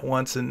do that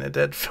once and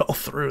that fell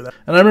through.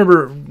 And I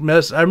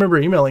remember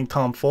emailing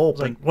Tom Folk.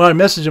 I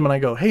messaged him and I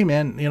go, "Hey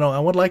man, I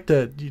would like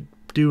to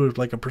do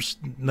like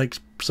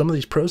some of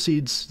these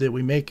proceeds that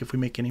we make, if we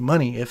make any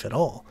money, if at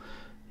all,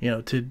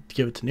 to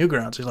give it to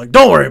Newgrounds." He's like,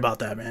 "Don't worry about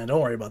that, man.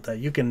 Don't worry about that.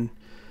 You can,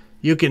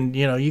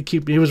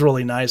 he was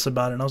really nice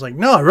about it." And I was like,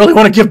 "No, I really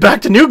want to give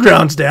back to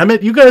Newgrounds, damn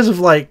it. You guys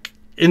have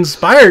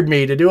inspired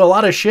me to do a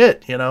lot of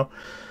shit,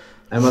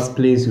 I must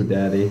please you,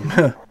 Daddy.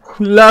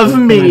 Love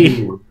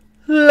me.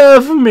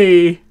 Love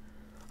me.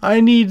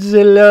 I need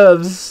the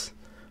loves."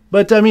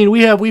 But I mean,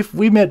 we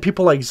met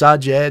people like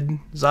Zajed.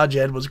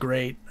 Zajed was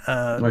great. He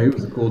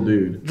was a cool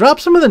dude. Drop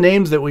some of the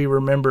names that we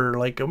remember.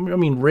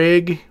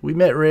 Rig. We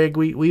met Rig.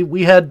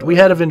 We had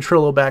a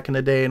ventrilo back in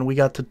the day, and we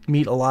got to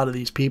meet a lot of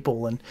these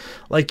people. And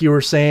like you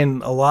were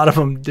saying, a lot of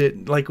them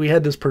did. Like, we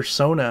had this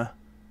persona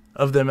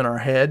of them in our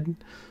head,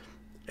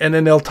 and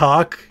then they'll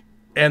talk,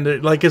 and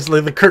it's like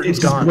the curtain's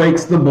it just gone.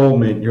 Breaks the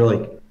moment. You're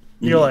like,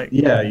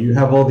 yeah. You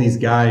have all these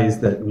guys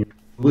that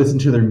listen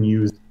to their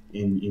music,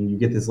 and you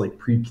get this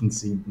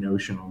preconceived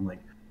notion on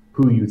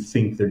who you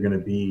think they're gonna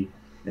be.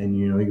 And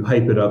you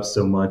hype it up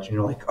so much, and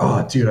you're like,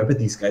 "Oh, dude, I bet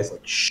these guys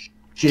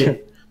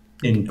shit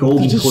in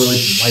golden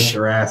toilets and wipe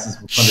their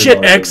asses with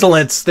shit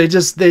excellence." They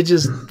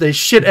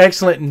shit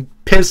excellent and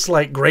piss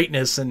like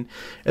greatness, and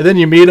then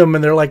you meet them,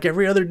 and they're like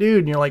every other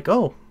dude, and you're like,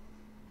 "Oh,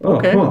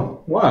 okay,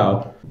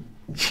 wow."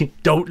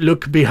 Don't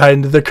look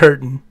behind the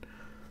curtain.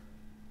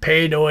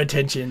 Pay no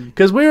attention.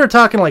 Because we were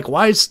talking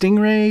Wise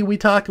Stingray.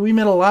 We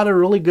met a lot of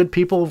really good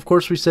people. Of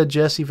course, we said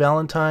Jesse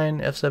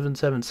Valentine,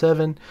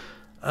 F777.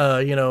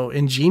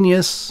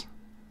 Ingenious.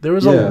 There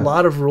was a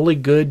lot of really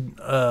good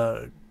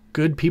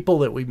people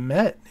that we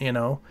met,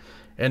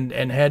 and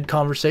had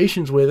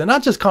conversations with, and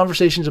not just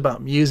conversations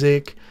about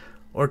music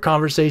or live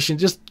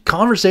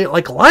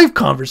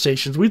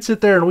conversations. We'd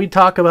sit there and we'd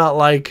talk about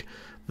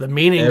the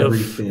meaning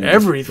of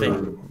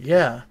everything.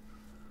 Yeah.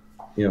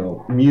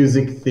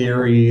 Music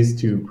theories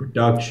to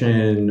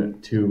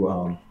production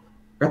to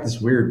got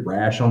this weird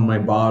rash on my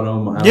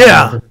bottom.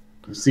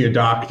 See a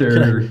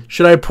doctor.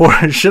 Should I pour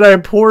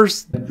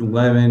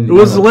lemon? It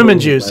was lemon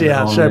juice.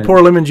 Yeah. Should I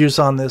pour lemon juice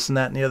on this and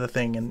that and the other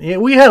thing?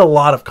 And we had a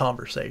lot of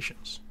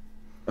conversations.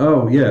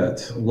 Oh yeah,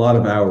 it's a lot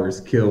of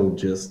hours killed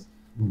just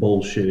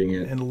bullshitting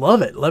it. And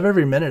love it. Love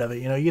every minute of it.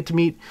 You get to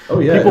meet. Oh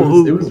yeah, it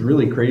was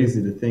really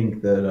crazy to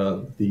think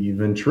that the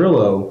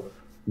ventrilo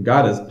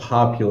got as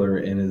popular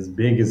and as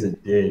big as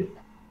it did.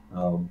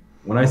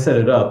 When I set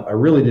it up, I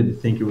really didn't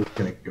think it was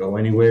going to go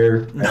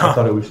anywhere. No. I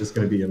thought it was just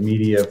going to be a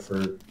media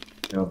for.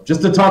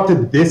 Just to talk to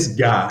this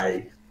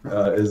guy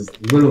is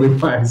literally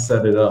why I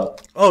set it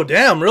up. Oh,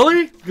 damn,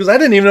 really? Because I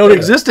didn't even know it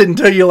existed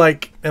until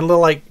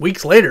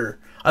weeks later.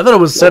 I thought it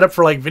was set up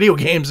for video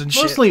games and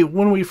shit. Mostly,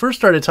 when we first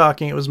started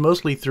talking, it was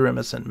mostly through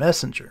MSN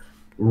Messenger.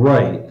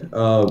 Right.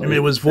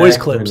 It was voice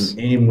clips.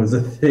 When AIM was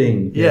a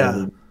thing.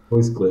 Yeah.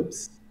 Voice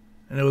clips.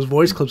 And it was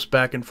voice clips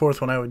back and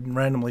forth when I would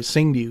randomly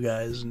sing to you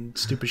guys and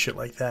stupid shit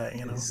like that,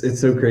 you know. It's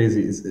so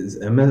crazy. Is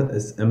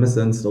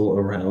MSN still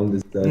around?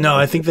 Is that No,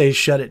 I think they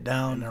shut it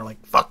down. They're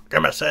like, fuck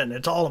MSN.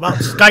 It's all about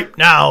Skype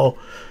now.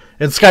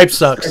 And Skype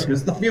sucks.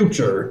 It's the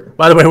future.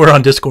 By the way, we're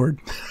on Discord.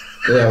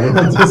 Yeah, we're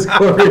on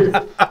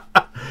Discord.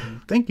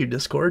 Thank you,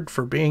 Discord,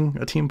 for being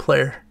a team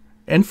player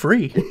and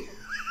free.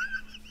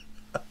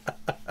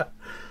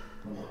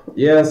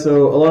 Yeah,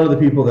 so a lot of the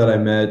people that I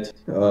met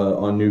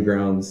on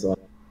Newgrounds,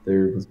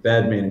 there was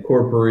Badman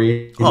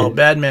Incorporated. Oh,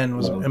 Badman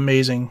was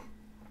amazing.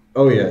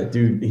 Oh yeah,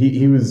 dude,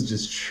 he was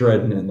just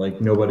shredding it like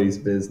nobody's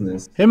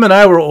business. Him and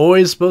I were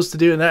always supposed to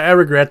do, and I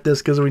regret this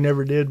because we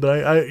never did,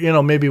 but I you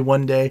know, maybe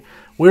one day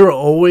we were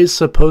always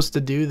supposed to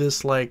do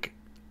this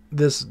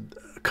this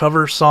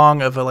cover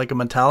song of a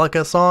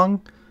Metallica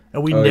song,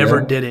 and we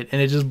never did it, and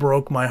it just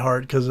broke my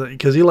heart because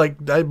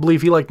I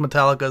believe he liked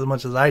Metallica as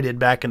much as I did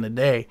back in the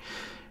day.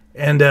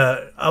 And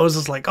I was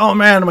just like, oh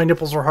man, my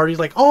nipples were hard. He's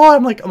like, oh,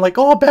 I'm like,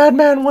 oh,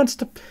 Badman wants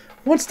to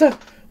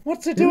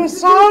do a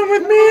song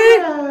with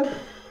me.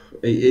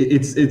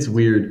 It's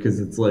weird because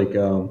it's like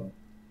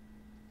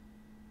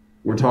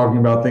we're talking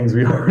about things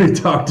we already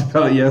talked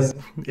about. Yes,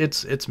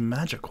 it's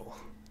magical.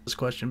 This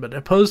question, but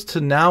opposed to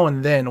now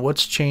and then,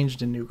 what's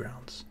changed in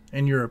Newgrounds,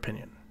 in your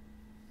opinion?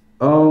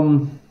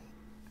 Oh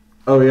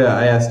yeah,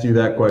 I asked you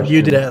that question.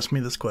 You did ask me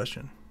this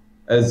question.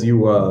 As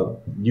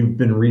you've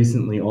been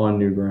recently on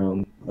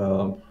Newgrounds.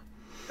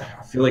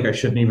 I feel like I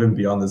shouldn't even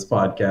be on this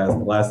podcast.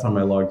 The last time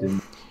I logged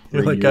in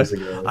 3 years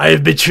ago. I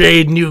have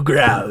betrayed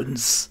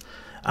Newgrounds.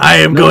 I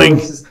am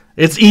going.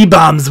 It's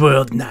E-Bomb's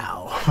world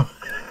now.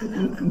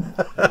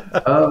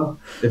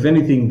 If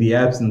anything, the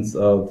absence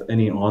of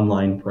any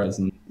online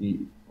presence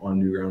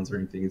on Newgrounds or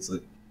anything, it's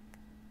like,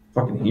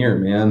 fucking here,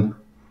 man.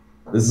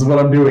 This is what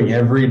I'm doing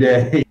every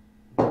day.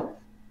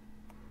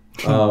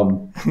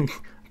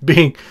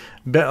 Being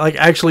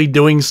actually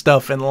doing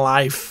stuff in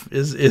life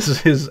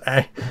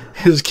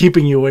is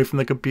keeping you away from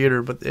the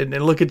computer. But and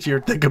look at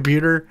the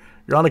computer.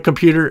 You're on a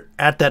computer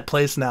at that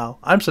place now.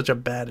 I'm such a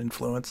bad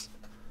influence.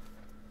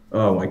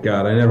 Oh my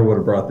god, I never would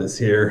have brought this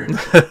here.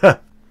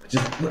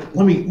 Just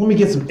let me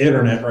get some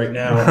internet right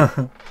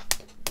now.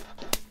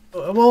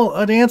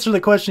 Well, to answer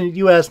the question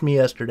you asked me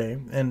yesterday,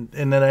 and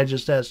then I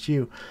just asked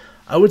you,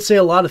 I would say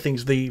a lot of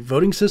things. The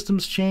voting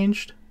system's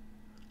changed.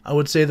 I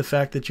would say the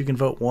fact that you can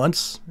vote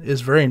once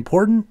is very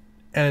important,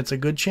 and it's a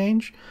good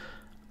change.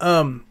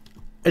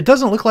 It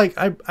doesn't look like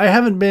I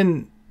haven't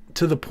been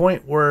to the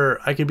point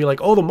where I could be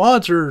like, oh, the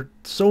mods are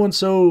so and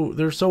so,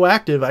 they're so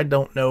active. I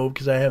don't know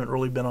because I haven't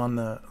really been on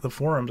the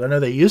forums. I know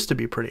they used to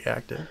be pretty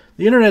active.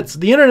 The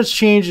internet's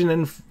changed,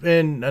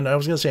 and I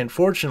was gonna say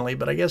unfortunately,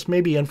 but I guess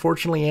maybe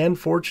unfortunately and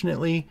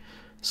fortunately,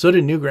 so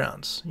did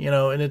Newgrounds. You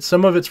know, and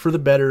some of it's for the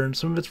better and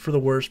some of it's for the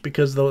worse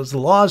because the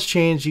laws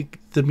change,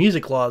 the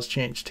music laws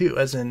change too.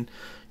 As in,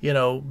 you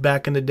know,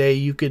 back in the day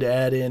you could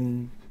add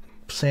in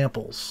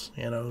samples,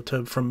 you know,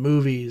 from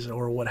movies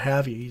or what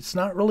have you. It's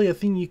not really a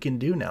thing you can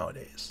do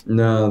nowadays.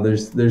 No,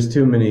 there's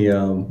too many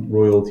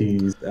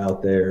royalties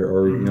out there,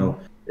 or you know,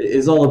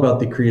 it's all about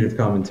the Creative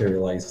Commentary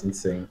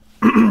licensing.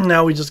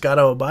 Now we just got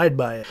to abide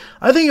by it.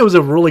 I think it was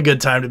a really good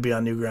time to be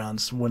on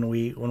Newgrounds when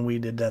we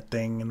did that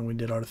thing and we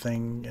did our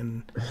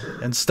thing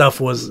and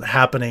stuff was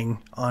happening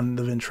on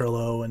the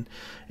Ventrilo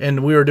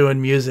and we were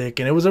doing music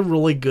and it was a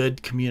really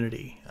good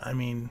community. I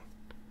mean,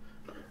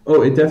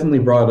 oh, it definitely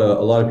brought a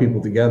lot of people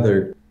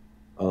together.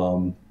 A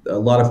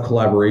lot of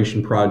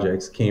collaboration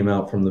projects came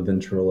out from the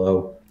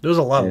Ventrilo. There was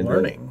a lot of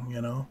learning,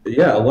 you know.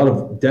 Yeah,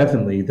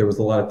 there was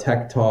a lot of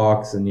tech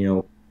talks and,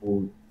 you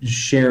know,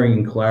 sharing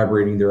and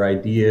collaborating their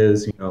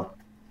ideas, you know,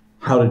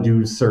 how to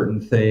do certain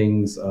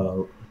things,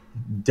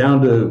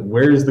 down to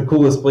where's the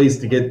coolest place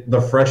to get the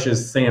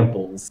freshest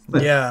samples.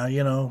 Yeah,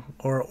 you know,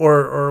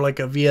 or like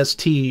a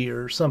VST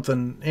or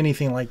something,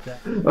 anything like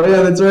that. Oh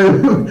yeah, that's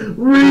right.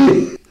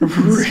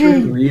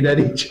 read at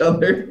each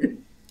other.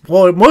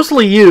 Well,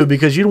 mostly you,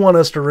 because you don't want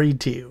us to read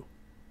to you.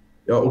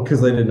 Oh,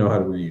 because I didn't know how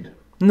to read.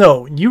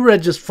 No, you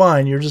read just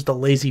fine. You're just a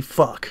lazy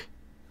fuck.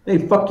 Hey,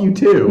 fuck you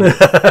too.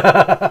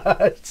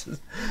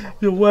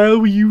 Why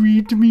will you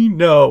read to me?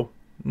 No.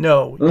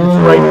 It's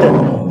right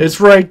there. It's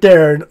right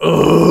there. And,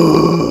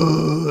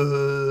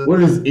 what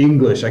is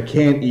English? I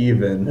can't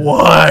even.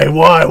 Why?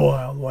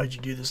 Why'd you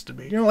do this to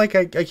me? You know, like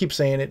I keep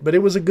saying it, but it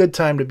was a good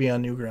time to be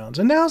on Newgrounds.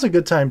 And now's a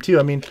good time too.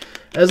 I mean,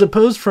 as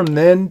opposed from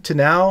then to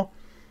now,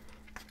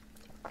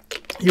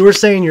 you were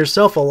saying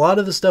yourself, a lot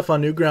of the stuff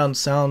on Newgrounds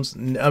sounds,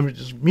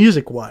 just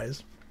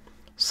music-wise,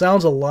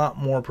 sounds a lot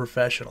more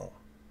professional.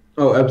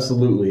 Oh,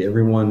 absolutely.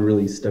 Everyone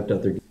really stepped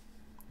up their game.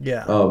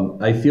 Yeah.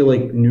 I feel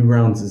like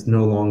Newgrounds is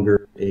no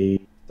longer a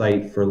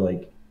site for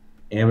like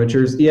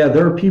amateurs. Yeah,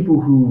 there are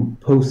people who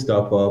post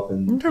stuff up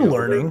and they're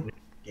learning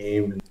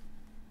game. And,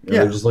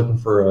 they're just looking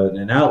for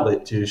an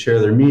outlet to share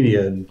their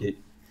media and get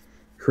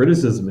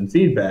criticism and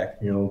feedback.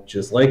 You know,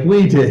 just like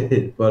we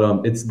did.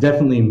 But it's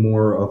definitely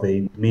more of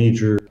a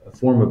major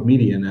form of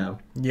media now.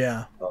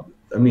 Yeah.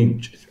 I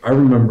mean, I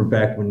remember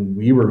back when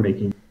we were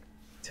making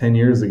 10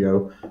 years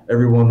ago,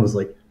 everyone was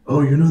like,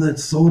 oh, you know that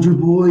Soldier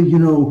Boy? You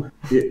know,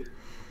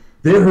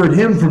 they heard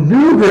him from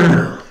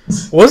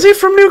Newgrounds. Was he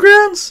from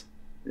Newgrounds?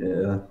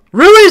 Yeah.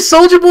 Really?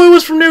 Soldier Boy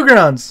was from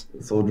Newgrounds?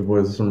 Soldier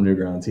Boy was from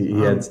Newgrounds.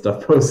 He had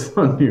stuff posted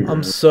on Newgrounds.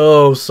 I'm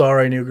so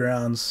sorry,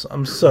 Newgrounds.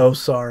 I'm so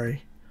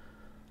sorry.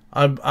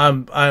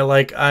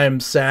 I am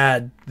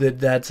sad that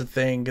that's a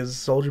thing because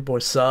Soldier Boy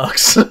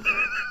sucks.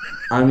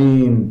 I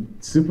mean,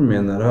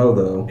 Superman that hoe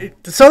though.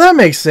 So that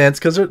makes sense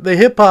because the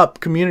hip hop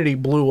community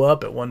blew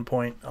up at one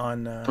point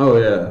on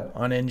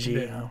on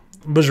NG.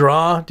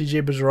 Bajra,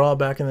 DJ Bajra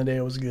back in the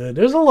day was good.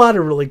 There's a lot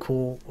of really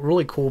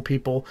cool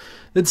people.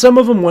 That some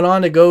of them went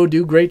on to go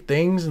do great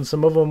things, and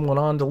some of them went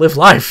on to live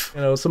life.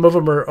 You know, some of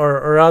them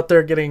are out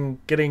there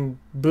getting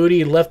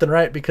booty left and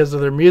right because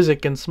of their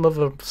music, and some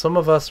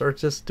of us are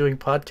just doing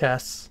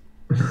podcasts.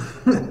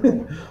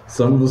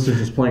 Some of us are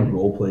just playing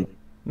role play.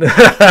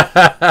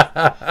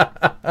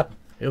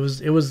 It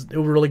was a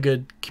really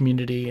good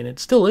community, and it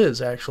still is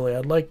actually.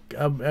 I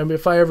mean,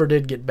 if I ever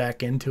did get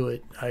back into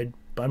it, I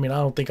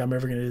don't think I'm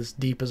ever going to get as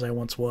deep as I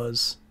once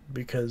was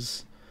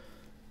because.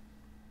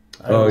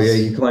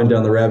 You climbed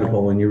down the rabbit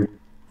hole and you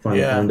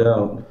finally climbed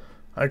out.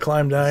 I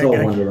climbed out.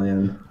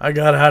 Wonderland. I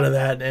got out of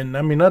that, and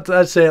I mean,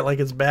 I'd say it like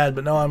it's bad,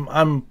 but no,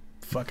 I'm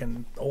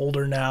fucking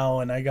older now,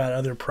 and I got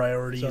other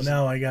priorities. So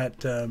now I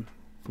got,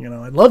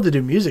 I'd love to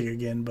do music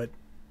again, but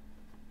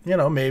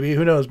maybe,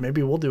 who knows?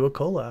 Maybe we'll do a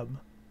collab.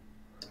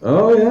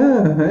 Oh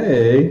yeah,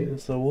 hey.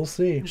 So we'll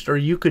see. Or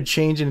you could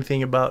change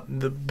anything about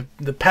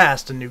the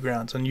past in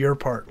Newgrounds on your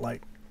part.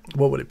 Like,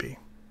 what would it be?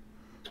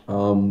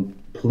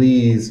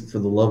 Please, for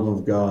the love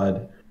of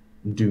God,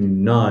 do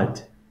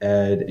not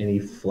add any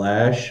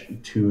flash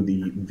to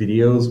the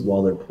videos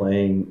while they're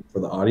playing for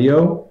the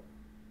audio.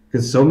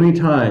 Because so many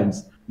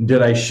times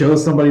did I show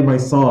somebody my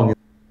song,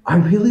 I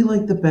really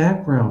like the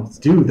backgrounds.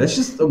 Dude, that's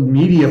just a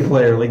media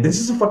player. Like, this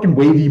is a fucking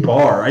wavy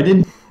bar. I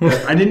didn't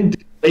do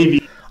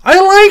wavy. I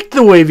like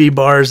the wavy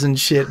bars and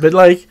shit, but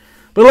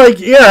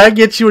yeah, I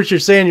get you what you're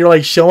saying. You're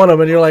like showing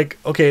them, and you're like,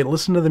 okay,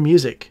 listen to the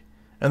music,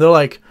 and they're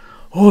like,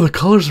 oh, the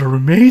colors are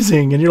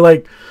amazing, and you're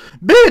like,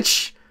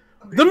 bitch,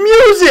 the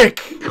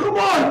music. Come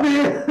on,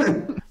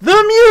 man.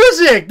 The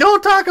music.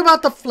 Don't talk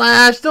about the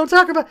flash. Don't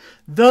talk about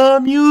the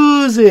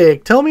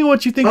music. Tell me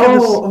what you think of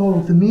this.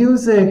 Oh, the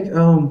music.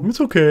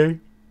 It's okay.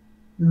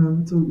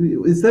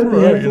 Is that a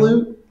pan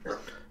flute?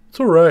 It's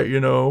all right,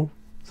 Is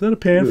that a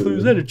pan flute?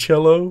 Is that a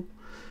cello?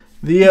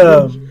 I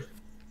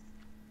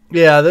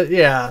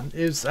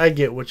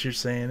get what you're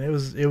saying. It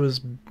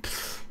was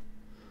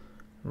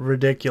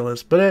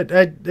ridiculous, but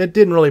it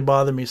didn't really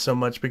bother me so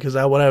much because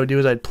what I would do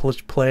is I'd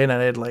push play and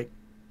I'd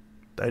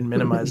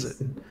minimize it.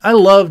 I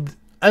loved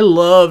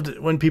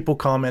when people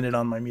commented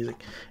on my music,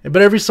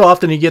 but every so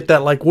often you get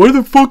that like, why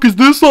the fuck is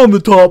this on the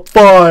top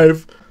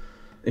 5?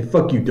 Hey,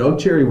 fuck you. Dog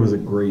Cherry was a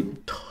great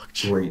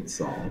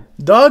song.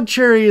 Dog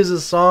Cherry is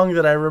a song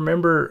that I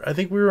remember. I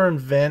think we were in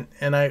Vent,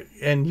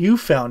 and you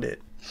found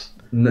it.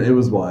 No, it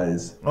was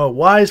Wise. Oh,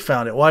 Wise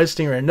found it. Wise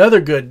Stingray.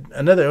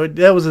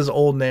 That was his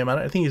old name.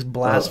 I think he's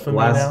Blasphemy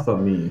now.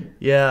 Blasphemy.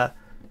 Yeah,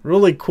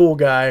 really cool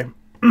guy.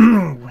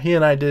 He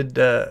and I did.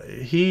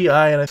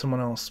 I and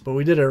someone else, but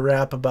we did a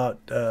rap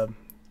about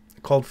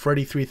called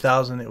Freddy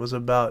 3000. It was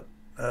about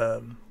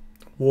World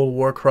of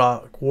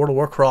Warcraft.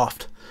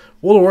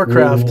 With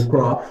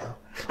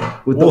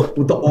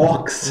the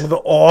orcs. With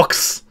the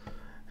orcs.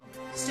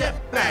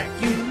 Step back,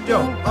 you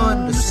don't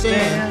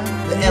understand.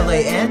 The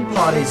LAN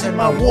parties in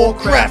my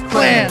Warcraft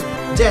clan,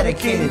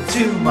 dedicated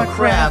to my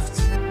craft.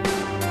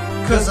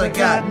 Cause I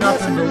got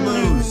nothing to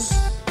lose.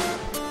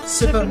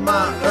 Sipping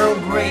my Earl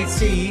Grey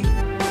tea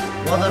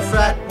while the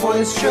frat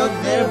boys chug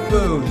their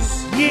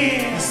booze.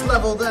 Yeah! This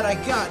level that I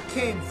got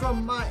came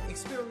from my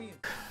experience.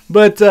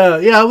 But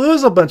there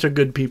was a bunch of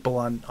good people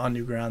on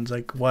Newgrounds,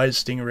 like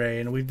Wise Stingray,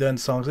 and we've done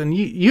songs. And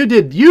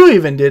you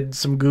even did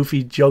some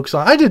goofy joke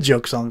songs. I did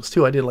joke songs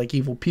too. I did like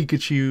Evil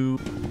Pikachu.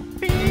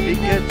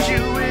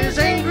 Pikachu is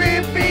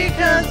angry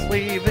because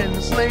we've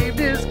enslaved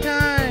his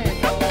kind.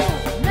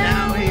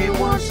 Now he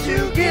wants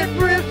to get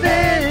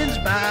revenge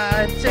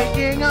by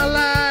taking our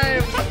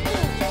lives,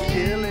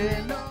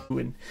 killing.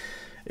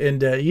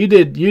 And you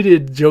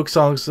did joke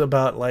songs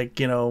about like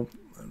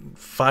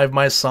Five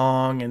My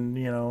Song and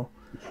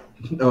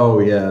Oh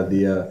yeah,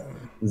 the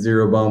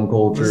Zero Bomb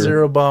culture.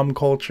 Zero Bomb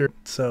culture.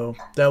 So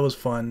that was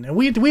fun, and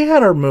we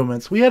had our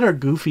moments. We had our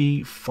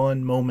goofy,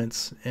 fun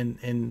moments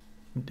in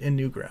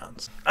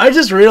Newgrounds. I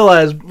just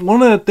realized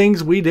one of the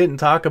things we didn't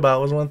talk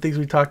about was one of the things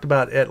we talked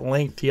about at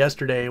length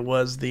yesterday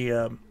was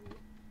the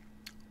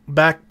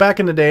back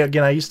in the day.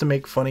 Again, I used to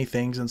make funny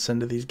things and send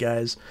to these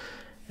guys,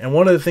 and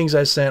one of the things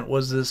I sent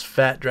was this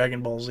fat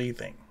Dragon Ball Z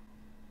thing.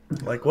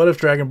 Like, what if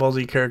Dragon Ball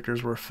Z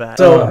characters were fat?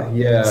 So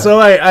yeah.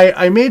 So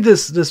I made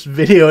this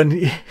video, and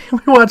we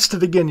watched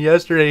it again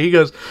yesterday. He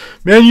goes,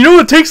 man,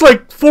 it takes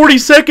like 40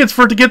 seconds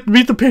for it to get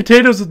meat and the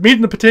potatoes of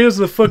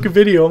the fucking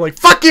video. I'm like,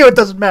 fuck you, it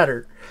doesn't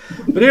matter.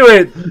 But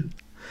anyway,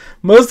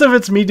 most of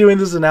it's me doing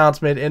this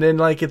announcement, and then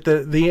like at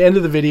the end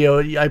of the video,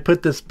 I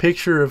put this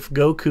picture of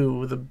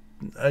Goku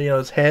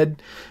his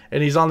head,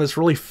 and he's on this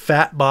really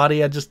fat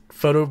body. I just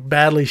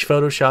badly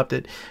photoshopped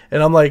it,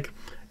 and I'm like,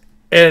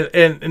 and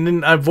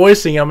then I'm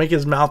voicing. I'll make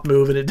his mouth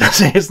move, and it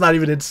doesn't. It's not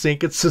even in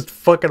sync. It's just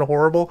fucking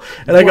horrible.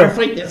 And Before I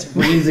fight this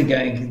Frieza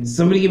guy, can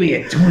somebody give me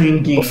a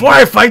Twinkie? Before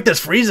I fight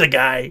this Frieza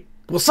guy,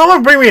 will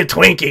someone bring me a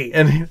Twinkie?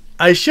 And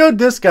I showed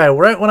this guy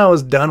right when I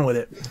was done with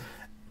it,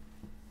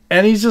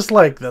 and he's just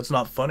like, "That's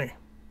not funny."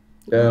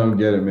 Yeah, I don't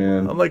get it,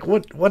 man. I'm like,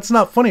 what's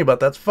not funny about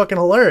that? That's fucking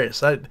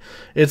hilarious.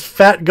 It's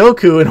fat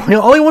Goku, and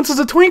all he wants is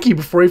a Twinkie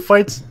before he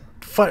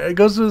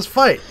goes to his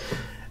fight.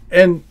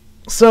 And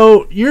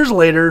so years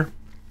later,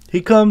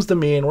 he comes to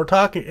me, and we're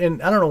talking,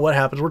 and I don't know what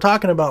happens. We're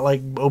talking about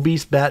like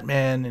obese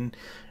Batman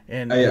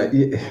and I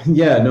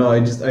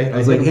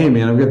was like, hey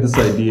man, I've got this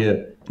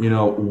idea.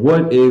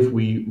 What if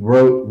we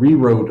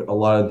rewrote a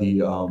lot of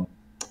the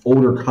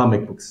older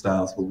comic book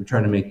styles, but we're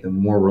trying to make them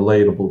more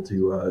relatable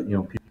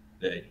to people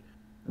today.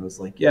 I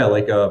was like, yeah,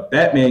 like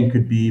Batman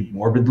could be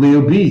morbidly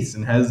obese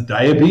and has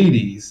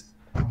diabetes.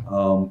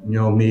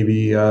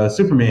 Maybe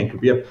Superman could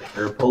be a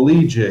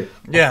paraplegic.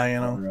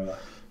 Yeah,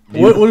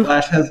 Or,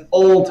 Flash has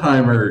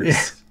Alzheimer's.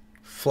 Yeah.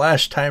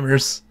 Flash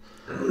timers.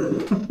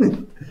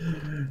 And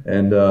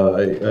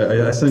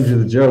I sent you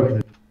the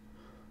joke.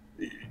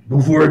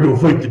 Before I go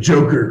fight the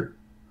Joker,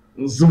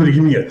 somebody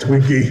give me a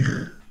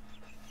Twinkie.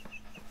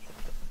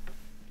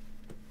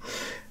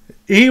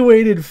 He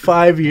waited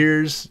 5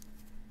 years.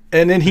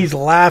 And then he's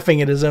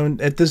laughing at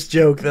this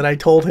joke that I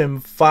told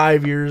him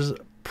 5 years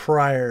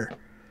prior.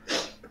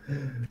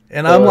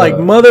 And I'm like,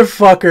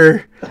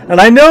 motherfucker. And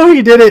I know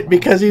he did it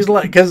because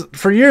because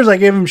for years I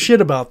gave him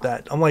shit about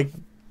that. I'm like,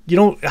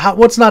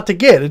 what's not to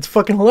get? It's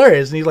fucking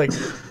hilarious. And he's like,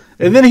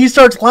 and then he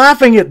starts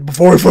laughing at,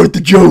 before I fight the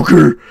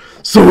Joker,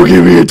 someone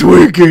give me a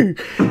Twinkie.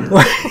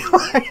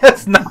 Like,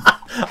 that's not.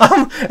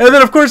 And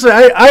then of course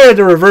I had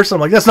to reverse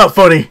him. Like, that's not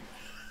funny.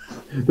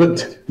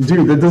 But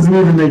dude, that doesn't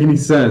even make any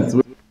sense.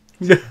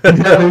 You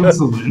have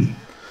insulin.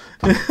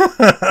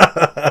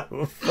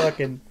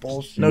 Fucking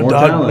bullshit.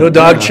 No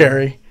dog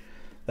cherry.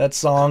 That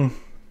song.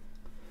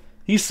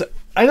 I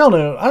don't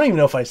know. I don't even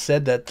know if I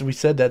said that. We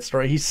said that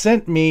story. He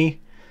sent me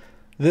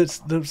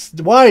this.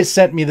 Wise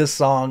sent me this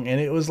song,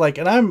 and it was like,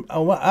 and I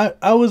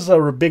was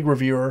a big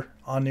reviewer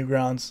on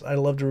Newgrounds. I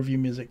love to review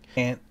music,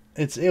 and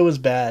it was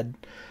bad.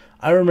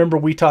 I remember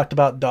we talked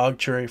about dog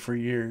cherry for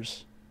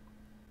years.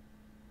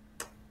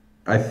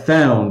 I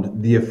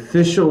found the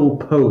official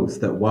post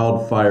that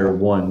Wildfire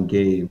 1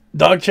 gave.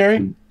 Dog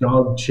cherry?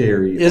 Dog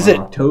cherry. Is it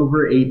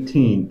October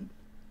 18th,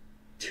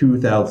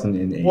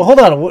 2008? Well, hold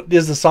on. What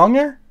is the song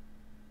there?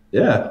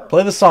 Yeah.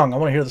 Play the song. I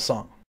want to hear the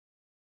song.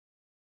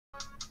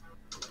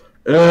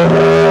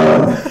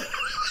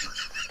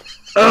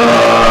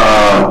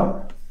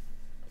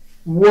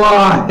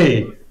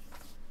 Why?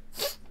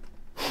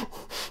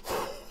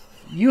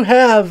 You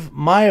have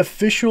my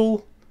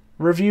official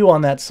review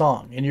on that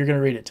song, and you're going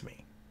to read it to me.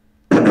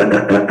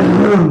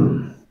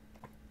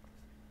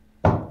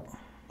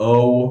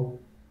 Oh,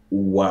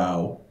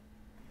 wow.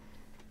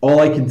 All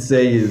I can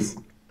say is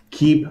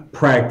keep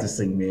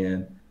practicing,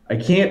 man. I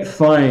can't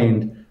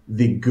find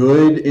the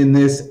good in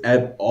this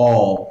at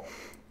all.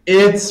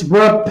 It's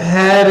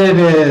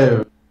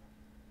repetitive.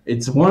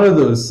 It's one of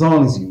those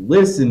songs you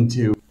listen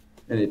to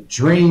and it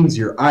drains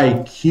your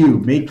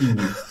IQ, making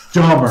you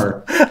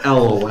dumber.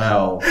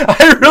 LOL.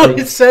 I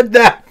really said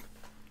that.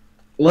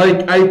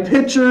 Like, I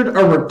pictured a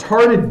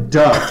retarded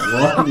duck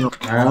walking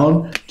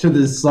around to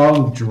this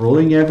song,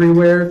 drooling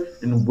everywhere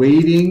and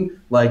waiting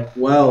like,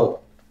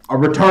 well, a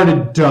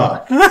retarded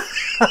duck.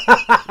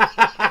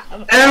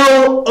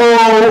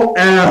 LOL.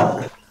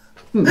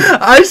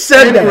 I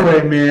said that.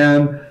 Anyway,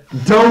 man,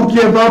 don't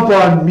give up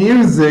on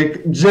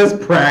music. Just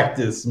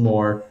practice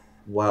more.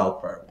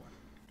 Wildfire.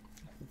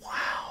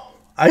 Wow.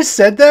 I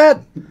said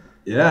that?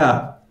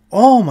 Yeah.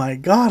 Oh my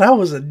god, I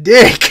was a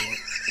dick.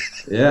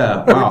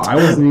 Yeah, wow, I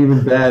wasn't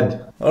even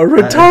bad. A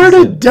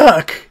retarded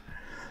duck.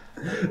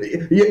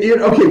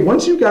 Okay,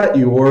 once you got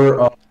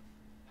your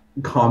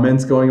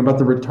comments going about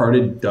the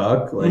retarded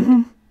duck, like,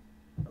 I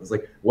was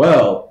like,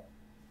 well,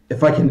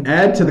 if I can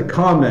add to the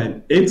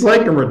comment, it's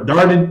like a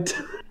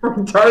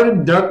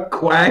retarded duck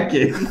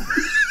quacking.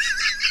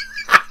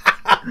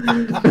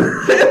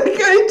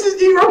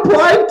 He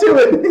replied to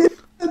it.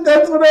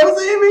 That's what I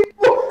was aiming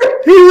for.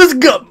 He was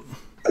good.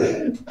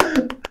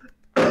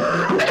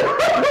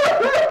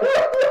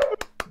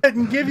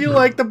 And give you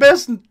like the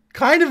best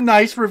kind of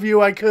nice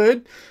review I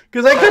could,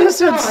 because I could have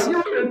said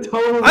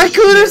I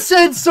could have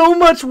said so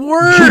much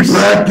worse. Keep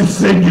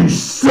practicing, you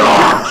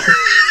suck.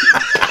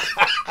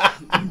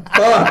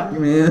 Fuck,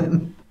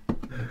 man.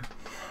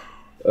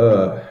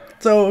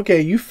 So okay,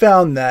 you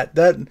found that.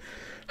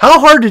 How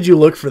hard did you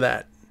look for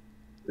that?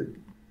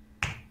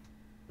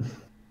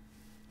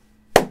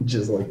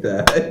 Just like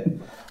that.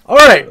 All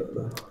right,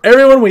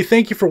 everyone, we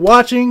thank you for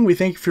watching. We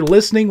thank you for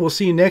listening. We'll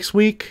see you next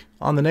week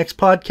on the next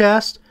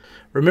podcast.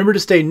 Remember to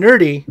stay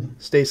nerdy,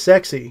 stay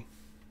sexy.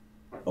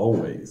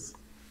 Always.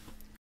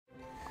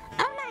 Oh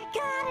my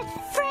god,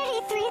 it's Freddy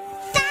 3000!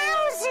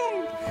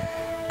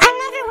 I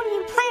love it when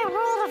you play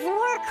World of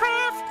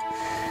Warcraft.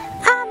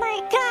 Oh my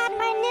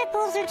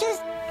girls are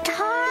just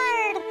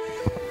hard.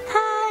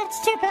 Oh,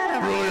 it's too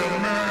bad.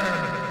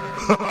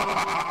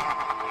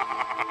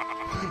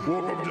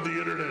 Welcome to the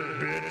internet,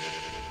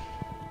 bitch.